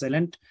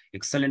excellent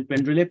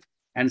pain relief.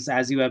 And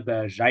as you have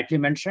rightly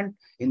mentioned,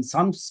 in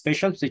some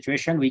special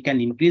situation, we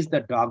can increase the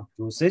drug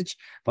dosage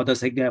for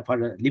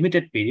a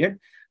limited period.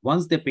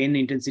 Once the pain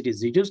intensity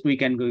is reduced, we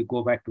can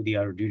go back to the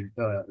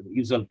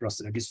usual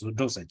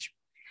dosage.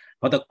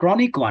 For the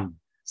chronic one,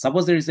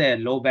 suppose there is a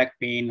low back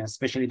pain,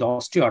 especially the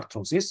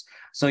osteoarthrosis.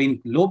 So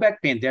in low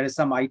back pain, there is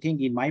some, I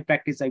think in my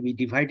practice, we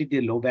divided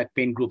the low back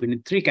pain group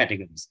in 3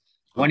 categories.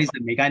 One is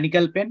the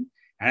mechanical pain,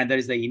 another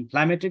is the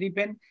inflammatory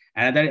pain,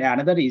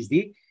 another is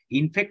the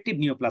infective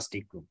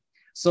neoplastic group.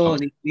 So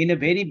in a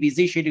very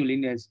busy schedule,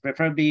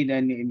 preferably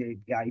in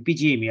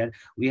IPGM here,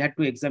 we had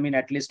to examine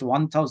at least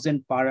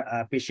 1,000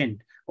 per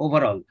patient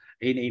overall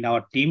in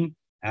our team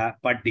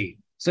per day.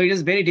 So it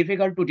is very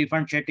difficult to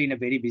differentiate in a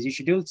very busy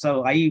schedule.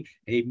 So I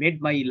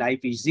made my life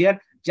easier.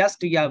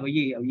 Just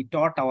we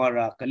taught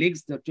our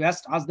colleagues to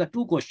just ask the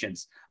 2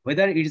 questions,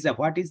 whether it is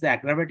what is the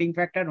aggravating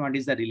factor and what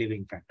is the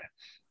relieving factor.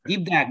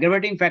 If the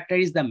aggravating factor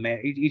is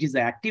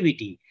the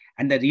activity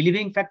and the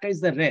relieving factor is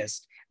the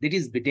rest, that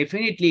is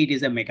definitely it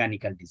is a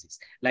mechanical disease,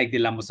 like the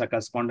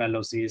lumbosacral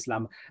spondylosis,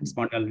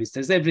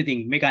 spondylolisthesis,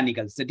 everything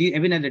mechanical. So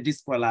even in the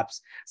disc prolapse.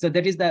 So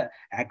that is the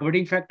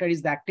aggravating factor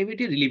is the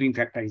activity, relieving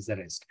factor is the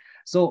rest.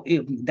 So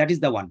that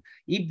is the one.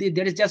 If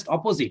there is just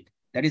opposite,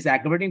 that is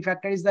aggravating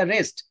factor is the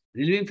rest,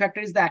 relieving factor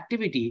is the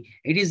activity,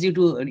 it is due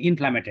to an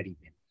inflammatory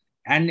pain.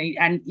 And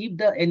if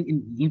the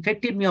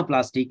infective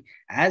neoplastic,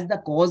 as the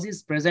cause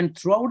is present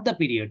throughout the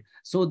period,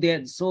 so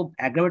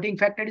aggravating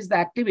factor is the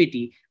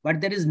activity, but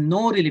there is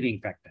no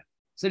relieving factor.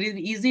 So it is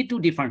easy to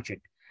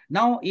differentiate.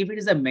 Now, if it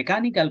is a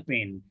mechanical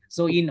pain,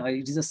 so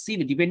it is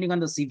depending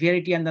on the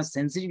severity and the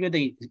sensitivity of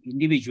the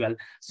individual.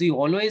 So you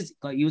always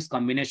use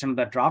combination of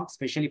the drugs,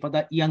 especially for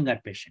the younger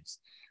patients.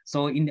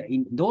 So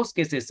in those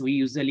cases, we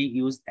usually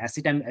use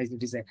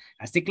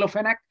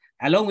aceclofenac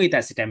along with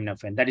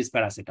acetaminophen, that is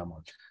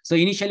paracetamol. So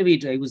initially we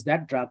use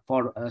that drug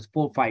for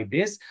 4 or 5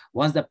 days.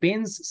 Once the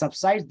pains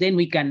subsides, then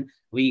we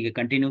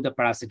continue the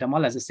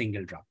paracetamol as a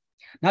single drug.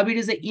 Now, it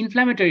is an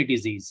inflammatory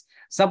disease.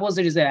 Suppose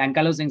it is an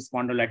ankylosing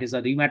spondylitis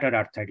or rheumatoid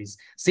arthritis.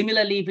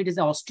 Similarly, if it is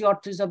an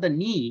osteoarthritis of the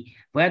knee,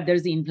 where there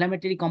is the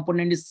inflammatory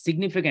component is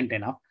significant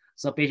enough,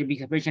 so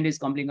patient is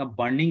complaining of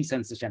burning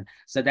sensation.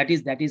 So that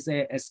is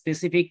a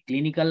specific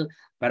clinical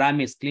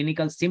parameters,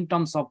 clinical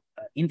symptoms of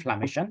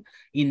inflammation.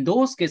 In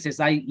those cases,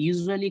 I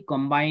usually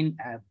combine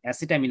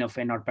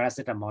acetaminophen or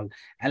paracetamol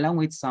along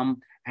with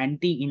some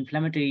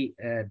anti-inflammatory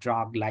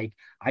drug like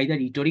either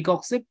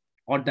etoricoxib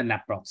or the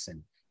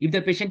naproxen. If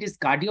the patient is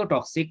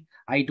cardiotoxic,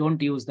 I don't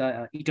use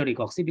the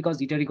etoricoxib because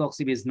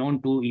etoricoxib is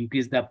known to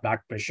increase the blood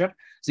pressure.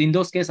 So in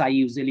those cases, I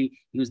usually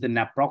use the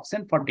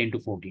naproxen for 10 to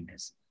 14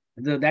 days.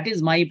 So that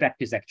is my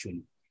practice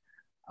actually.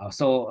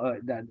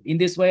 In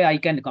this way, I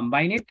can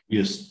combine it.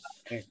 Yes.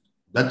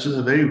 That's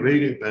a very,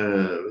 very,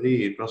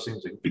 very interesting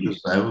thing,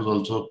 because I was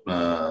also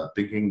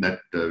thinking that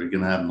we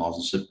can have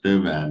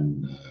nociceptive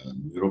and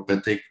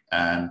neuropathic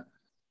and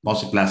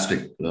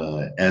nociplastic,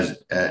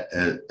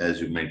 as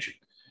you mentioned.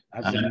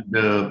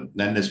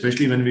 And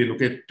especially when we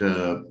look at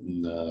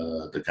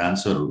the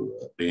cancer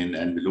pain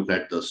and we look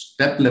at the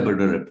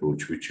step-level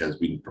approach, which has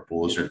been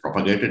proposed and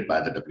propagated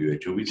by the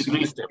WHO, we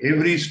see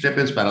every step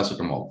is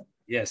paracetamol.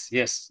 Yes.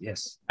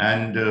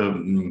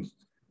 And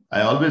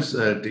I always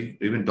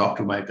even talk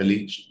to my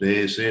colleagues.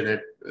 They say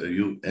that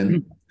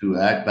to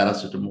add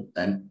paracetamol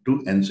and to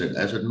NSAID.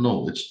 I said,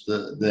 no, it's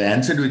the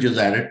NSAID which is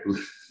added to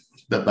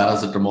the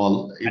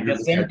paracetamol. At the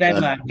same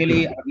time,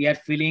 actually, we are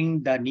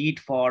feeling the need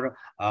for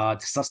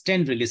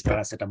sustained release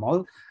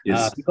paracetamol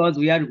because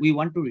we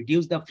want to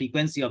reduce the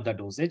frequency of the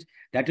dosage.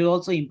 That will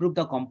also improve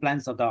the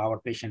compliance of our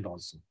patient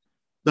also.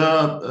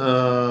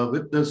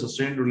 With the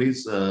sustained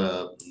release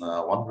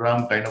 1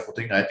 gram kind of a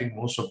thing, I think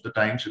most of the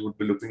times you would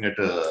be looking at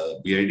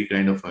a BID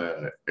kind of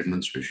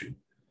administration.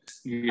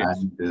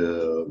 Yes.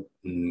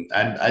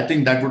 And I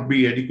think that would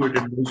be adequate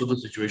in most of the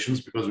situations,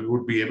 because we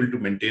would be able to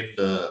maintain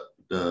the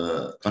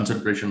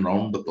concentration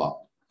round the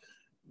clock.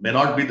 may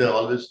not be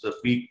always the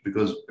peak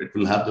because it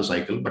will have the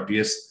cycle, but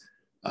yes,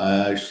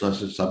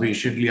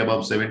 sufficiently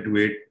above 7 to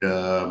 8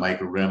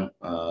 microgram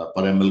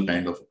per ml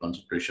kind of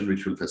concentration,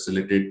 which will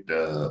facilitate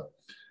the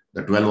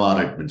 12-hour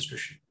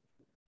administration.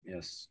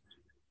 Yes.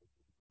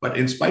 But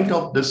in spite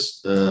of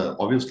this,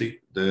 obviously,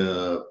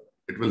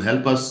 it will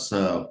help us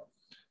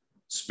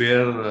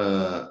spare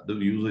the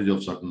usage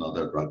of certain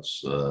other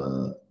drugs,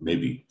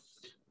 maybe.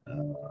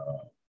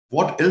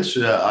 What else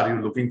are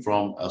you looking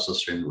from a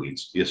sustained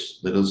release? Yes,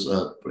 there is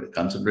a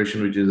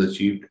concentration which is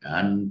achieved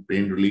and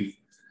pain relief.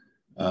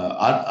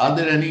 Are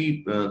there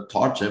any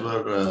thoughts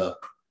ever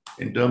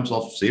in terms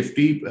of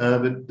safety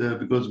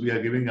because we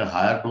are giving a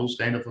higher dose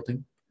kind of a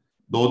thing?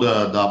 Though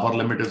the upper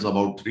limit is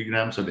about 3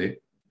 grams a day.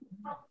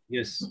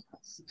 Yes.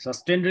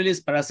 Sustained release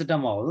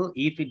paracetamol,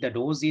 if the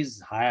dose is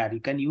higher, you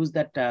can use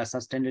that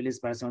sustained release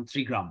paracetamol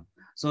 3 gram.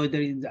 So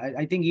there is,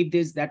 I think if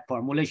there's that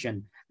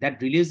formulation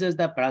that releases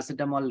the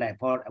paracetamol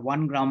for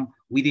 1 gram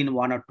within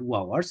 1 or 2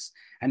 hours,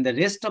 and the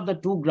rest of the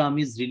 2 gram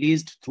is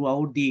released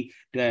throughout the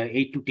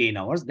 8 to 10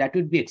 hours, that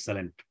would be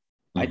excellent.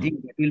 I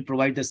think that will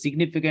provide the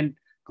significant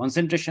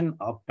concentration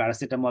of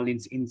paracetamol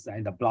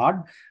in the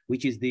blood,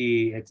 which is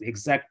the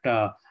exact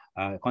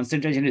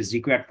concentration is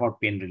required for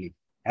pain relief,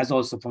 as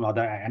also from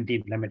other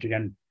anti-inflammatory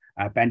and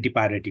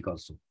antipyretic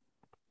also.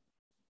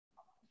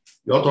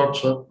 Your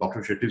thoughts, sir?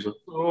 Dr. Shetty, sir?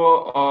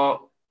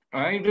 So,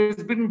 it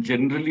has been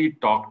generally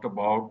talked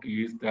about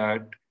is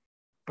that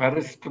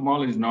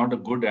paracetamol is not a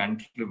good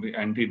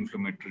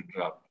anti-inflammatory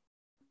drug,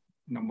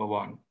 number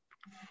one.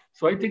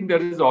 So I think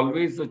there is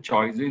always a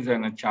choices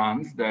and a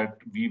chance that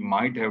we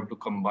might have to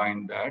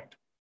combine that.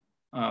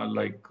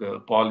 Like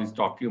Paul is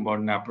talking about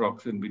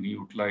naproxen being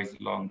utilized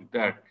along with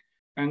that.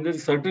 And then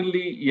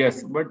certainly,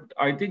 yes, but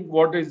I think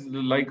what is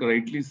like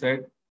rightly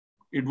said,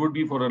 it would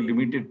be for a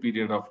limited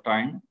period of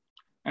time.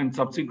 And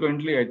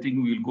subsequently, I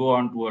think we'll go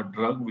on to a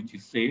drug which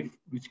is safe,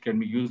 which can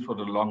be used for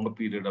a longer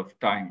period of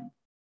time.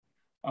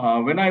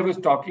 When I was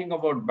talking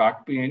about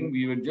back pain,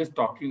 we were just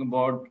talking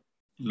about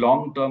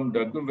long-term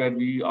drug where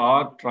we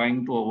are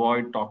trying to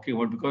avoid talking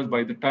about, because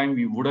by the time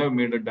we would have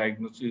made a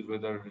diagnosis,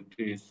 whether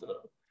it is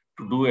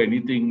to do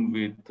anything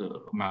with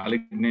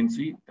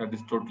malignancy, that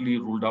is totally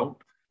ruled out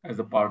as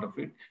a part of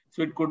it.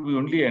 So it could be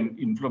only an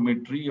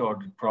inflammatory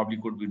or it probably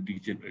could be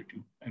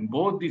degenerative. And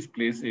both these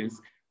places,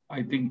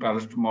 I think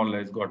paracetamol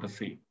has got a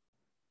say.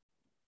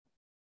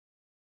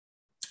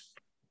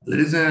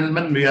 Ladies and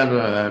gentlemen, we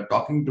are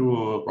talking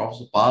to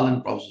Professor Pal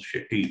and Professor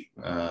Shetty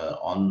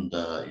on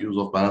the use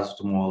of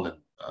paracetamol in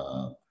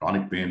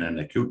chronic pain and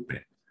acute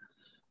pain.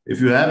 If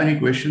you have any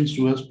questions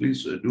to us,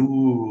 please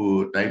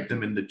do type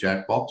them in the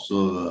chat box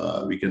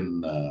so we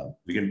can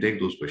take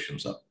those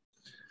questions up.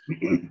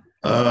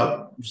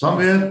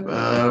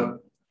 Somewhere,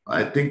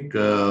 I think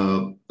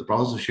the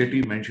Professor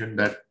Shetty mentioned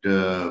that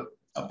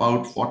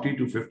about 40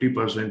 to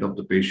 50% of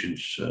the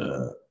patients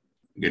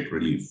get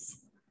relief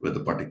with a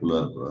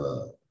particular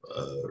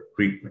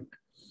treatment.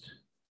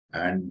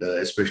 And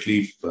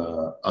especially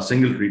a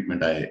single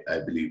treatment, I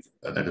believe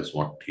that is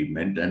what he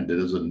meant. And there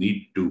is a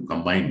need to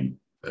combine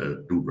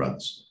 2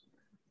 drugs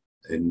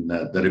in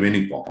the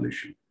remaining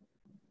population.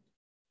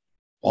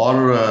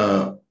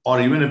 Or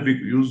even if we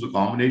use the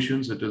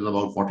combinations, it is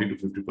about 40 to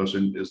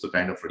 50% is the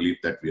kind of relief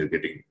that we are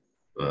getting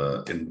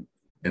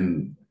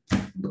in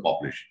the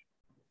population.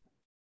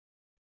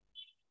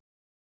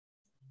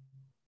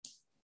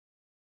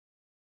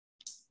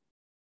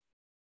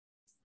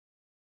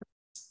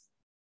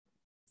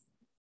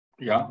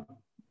 Yeah.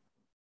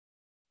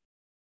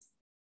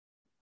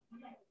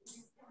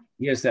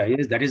 Yes, sir.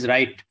 Yes, that is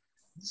right.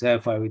 So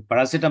with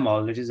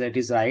paracetamol, it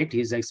is right.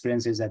 His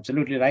experience is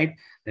absolutely right.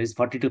 There is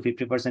 40 to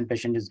 50%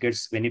 patient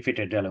gets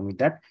benefited along with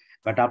that.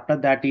 But after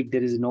that, if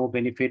there is no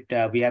benefit,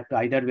 we have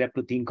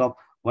to think of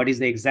what is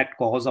the exact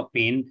cause of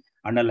pain,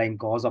 underlying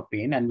cause of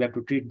pain, and we have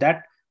to treat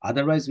that.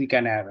 Otherwise, we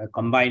can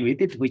combine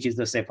with it, which is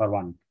the safer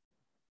one.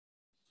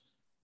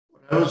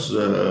 I was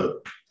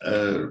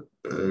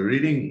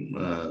reading,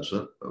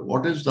 sir,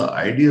 what is the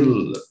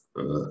ideal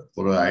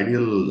for an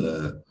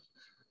ideal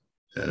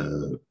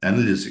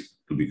analgesic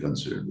to be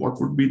considered? What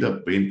would be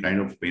the kind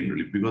of pain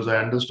relief? Because I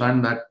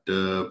understand that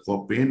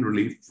for pain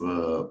relief,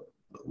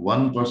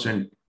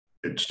 1%,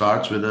 it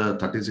starts with a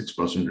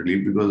 36%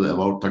 relief because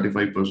about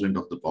 35%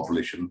 of the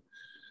population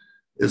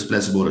is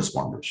placebo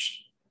responders.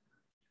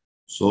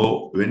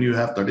 So when you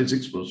have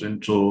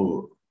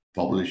 36%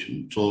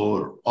 population,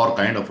 or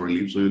kind of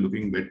relief, so you're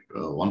looking at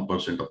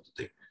 1% of the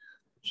thing.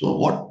 So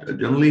what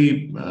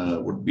generally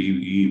would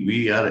be,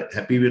 we are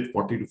happy with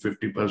 40 to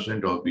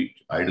 50%, or we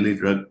ideally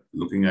drug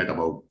looking at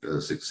about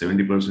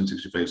 70%,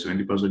 65,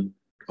 70%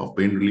 of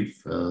pain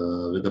relief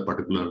with a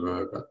particular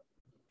drug.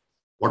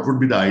 What would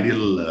be the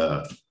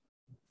ideal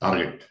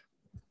target,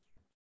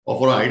 or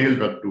for an ideal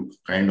drug to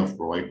kind of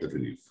provide the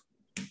relief?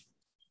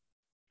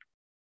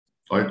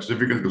 Or it's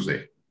difficult to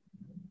say.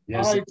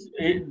 Yes.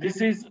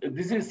 This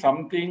is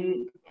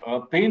something.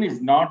 Pain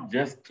is not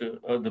just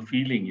the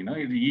feeling, you know.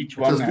 Each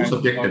one has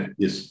subjective.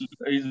 Yes.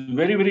 is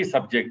very, very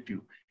subjective.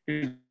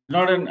 It's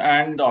not an,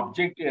 and the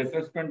objective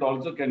assessment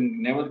also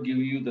can never give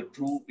you the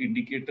true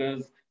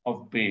indicators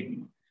of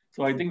pain.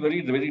 So I think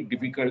very, very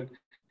difficult.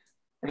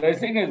 But I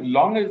think as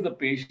long as the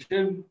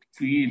patient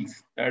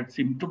feels that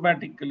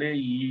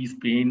symptomatically his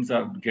pains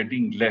are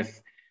getting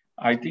less,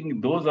 I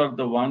think those are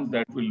the ones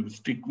that will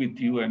stick with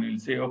you and will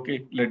say,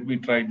 okay, let me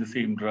try the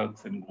same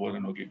drugs and go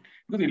on again.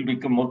 Because he'll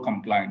become more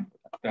compliant.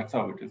 That's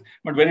how it is.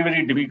 But very,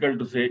 very difficult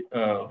to say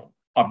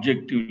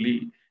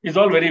objectively. It's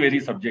all very, very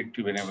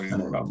subjective whenever you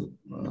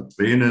know.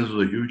 Pain is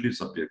hugely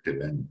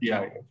subjective.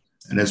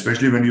 And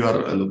especially when you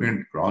are looking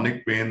at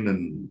chronic pain,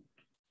 then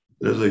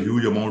there's a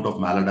huge amount of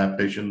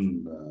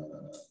maladaptation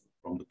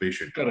from the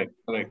patient. Correct.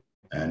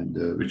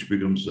 And which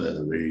becomes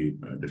very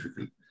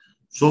difficult.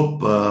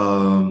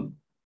 So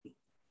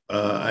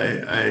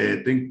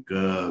I think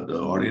the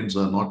audience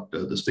are not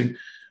this thing.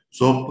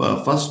 So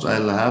first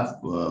I'll have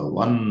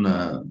one,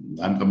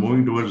 I'm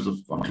moving towards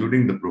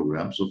concluding the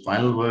program. So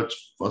final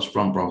words first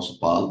from Professor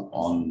Pal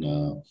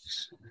on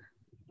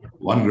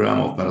 1 gram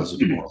of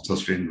paracetamol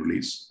sustained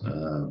release.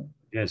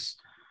 Yes.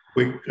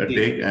 Quick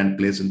take and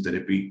place in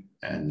therapy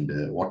and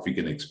what we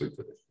can expect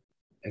with it.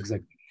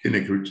 Exactly. In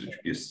acute,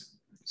 yes.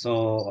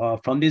 So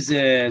from this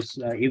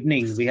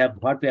evening, we have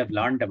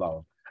learned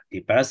about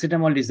the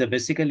paracetamol is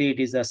basically it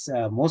is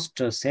the most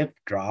safe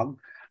drug,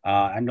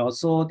 and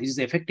also this is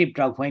effective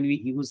drug when we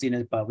use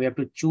we have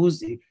to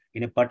choose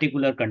in a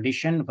particular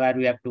condition where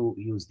we have to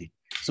use it.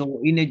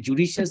 So in a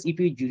judicious, if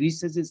you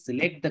judiciously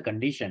select the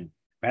condition,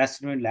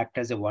 paracetamol act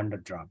as a wonder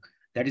drug.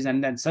 That is,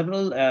 and then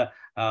several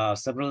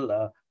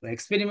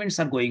experiments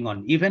are going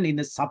on. Even in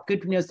the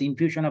subcutaneous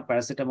infusion of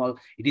paracetamol,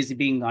 it is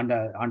being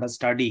under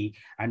study.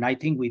 And I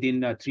think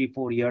within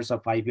 3-4 years or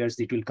 5 years,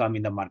 it will come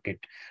in the market.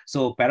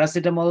 So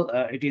paracetamol,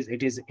 it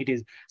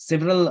is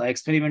several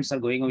experiments are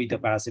going on with the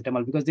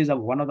paracetamol because these are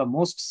one of the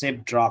most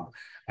safe drug.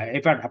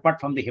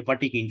 Apart from the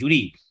hepatic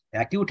injury,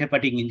 acute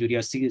hepatic injury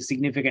or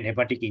significant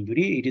hepatic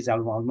injury, it is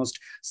almost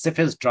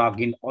safest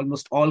drug in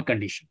almost all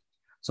conditions.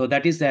 So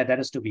that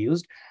has to be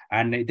used,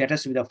 and that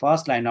has to be the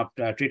first line of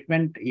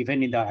treatment,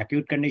 even in the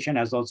acute condition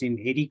as also in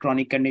any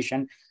chronic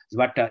condition.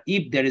 But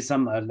if there is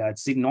some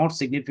not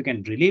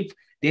significant relief,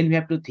 then we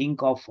have to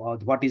think of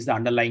what is the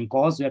underlying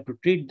cause. We have to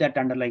treat that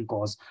underlying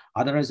cause.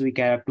 Otherwise, we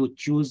have to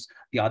choose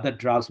the other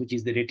drugs, which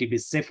is relatively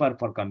safer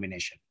for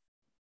combination.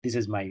 This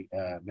is my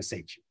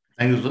message.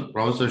 Thank you, sir.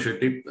 Professor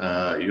Shetty,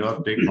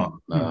 your take on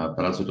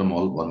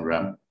paracetamol 1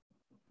 gram.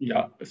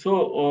 Yeah.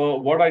 So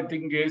what I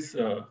think is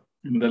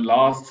in the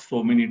last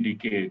so many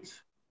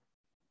decades,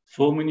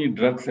 so many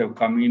drugs have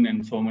come in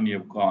and so many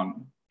have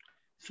gone.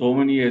 So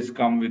many has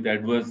come with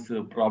adverse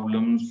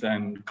problems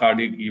and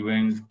cardiac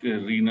events,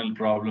 renal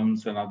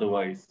problems and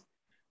otherwise.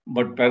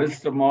 But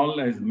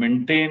paracetamol has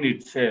maintained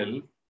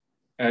itself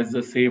as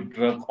a safe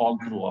drug all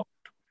throughout.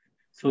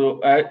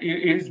 So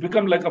it's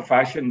become like a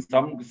fashion.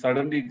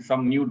 Suddenly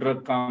some new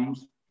drug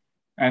comes,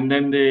 and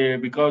then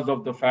because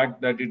of the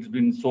fact that it's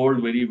been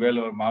sold very well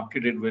or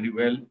marketed very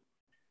well,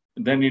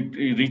 then it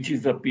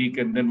reaches a peak,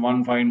 and then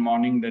one fine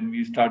morning, then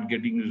we start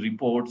getting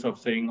reports of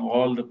saying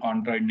all the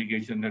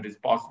contraindication that is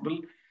possible.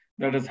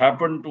 That has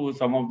happened to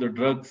some of the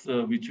drugs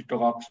which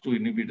talks to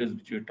inhibitors,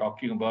 which you're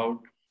talking about,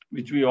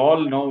 which we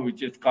all know,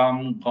 which has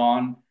come,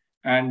 gone,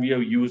 and we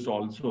have used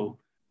also.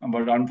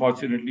 But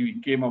unfortunately, we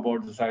came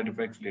about the side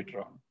effects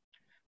later on.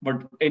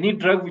 But any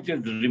drug which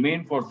has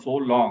remained for so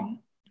long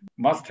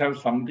must have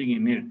something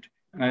in it.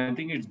 And I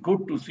think it's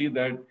good to see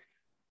that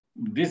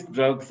these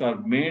drugs are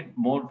made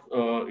more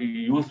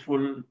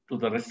useful to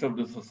the rest of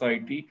the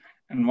society.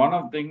 And one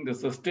of the things, the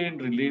sustained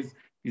release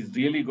is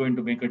really going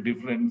to make a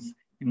difference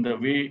in the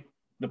way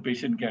the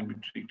patient can be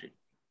treated.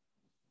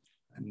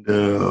 And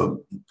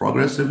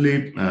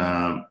progressively,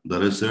 the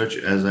research,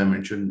 as I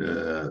mentioned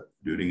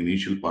during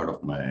initial part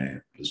of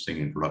my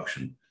listening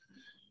introduction,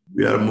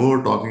 we are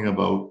more talking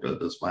about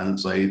the spinal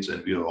sites,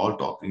 and we are all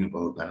talking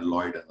about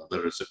amyloid and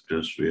other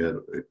receptors where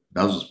it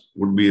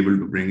would be able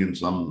to bring in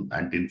some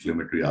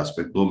anti-inflammatory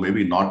aspect, though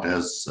maybe not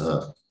as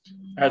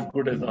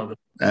good as others.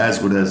 As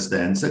good as the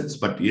NSAIDs,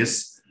 but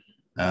yes,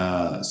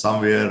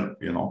 somewhere,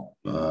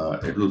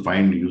 it will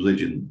find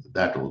usage in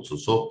that also.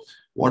 So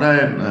what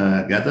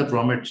I gathered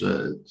from it,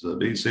 it's a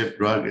very safe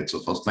drug. It's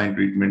a first-line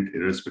treatment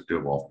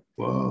irrespective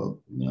of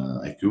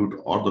acute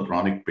or the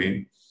chronic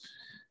pain.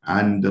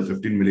 And the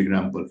 15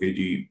 milligram per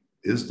kg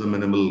is the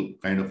minimal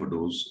kind of a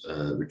dose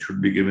which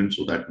should be given.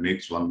 So that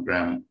makes 1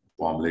 gram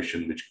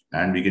formulation,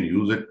 and we can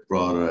use it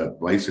for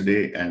twice a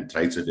day and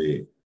thrice a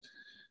day.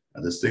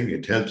 This thing,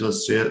 it helps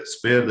us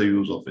spare the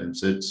use of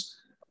NSAIDs,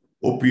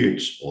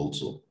 opiates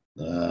also,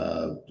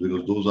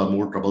 because those are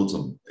more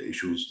troublesome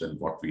issues than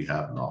what we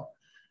have now.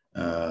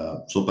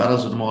 So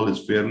paracetamol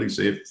is fairly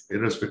safe,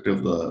 irrespective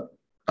of the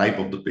type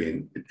of the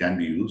pain. It can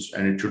be used,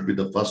 and it should be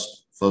the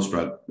first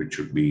drug which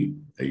should be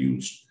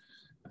used.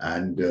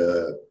 And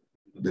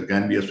there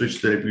can be a switch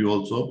therapy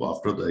also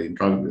after the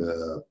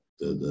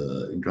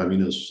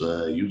intravenous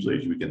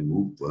usage. We can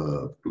move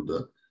to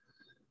the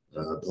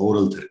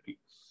oral therapy.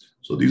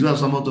 So these are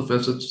some of the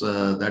facets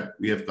that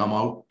we have come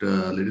out,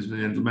 ladies and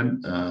gentlemen.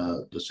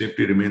 The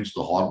safety remains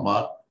the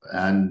hallmark.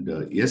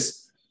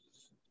 Yes,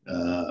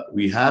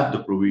 we have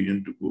the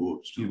provision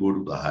to still go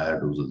to the higher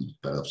doses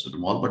of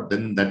paracetamol, but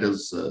then that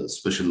is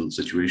special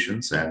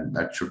situations, and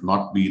that should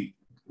not be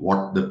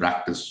what the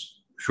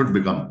practice should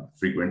become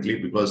frequently,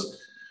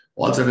 because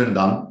all said and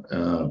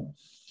done,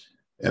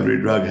 every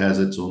drug has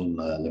its own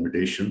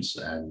limitations,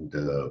 and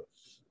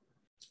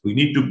we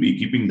need to be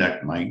keeping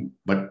that in mind.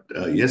 But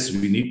yes,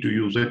 we need to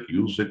use it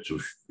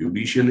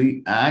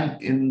judicially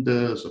and in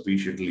the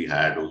sufficiently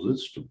higher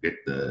doses to get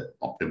the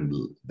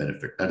optimal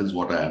benefit. That is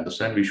what I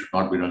understand. We should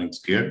not be running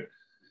scared.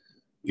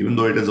 Even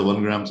though it is a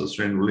 1 gram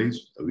sustained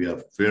release, we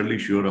are fairly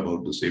sure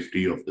about the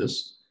safety of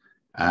this.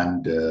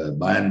 And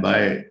by and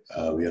by,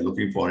 we are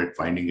looking for it,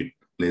 finding it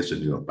place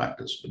in your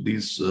practice. With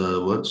these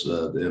words,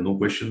 there are no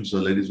questions,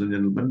 ladies and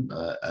gentlemen.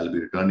 I'll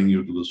be returning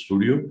you to the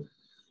studio.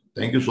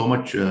 Thank you so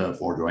much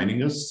for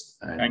joining us.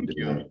 And, thank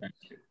you.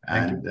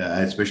 And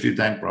I especially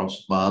thank Prof.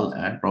 Pal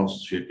and Prof.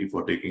 Shetty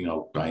for taking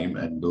out time.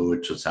 And though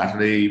it's a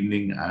Saturday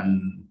evening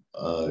and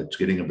it's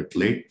getting a bit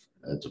late,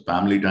 it's a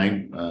family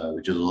time,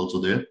 which is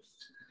also there.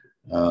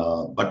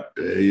 But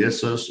yes,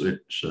 sir,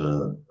 it's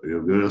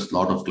you give us a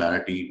lot of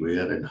clarity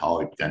where and how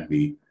it can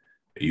be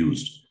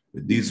used.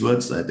 With these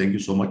words, I thank you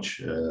so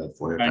much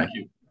for your time.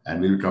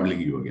 And we'll be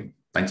troubling you again.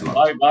 Thanks a lot.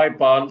 Bye, bye,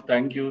 Paul.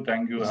 Thank you,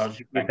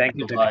 Harshit. Thank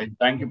you. Bye.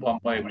 Thank you,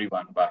 Pampa,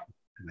 everyone. Bye.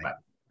 Bye.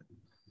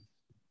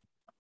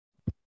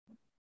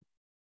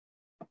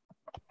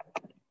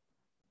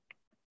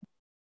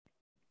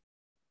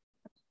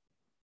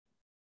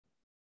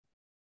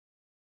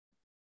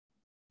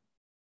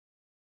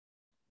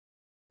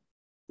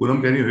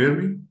 Poonam, can you hear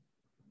me?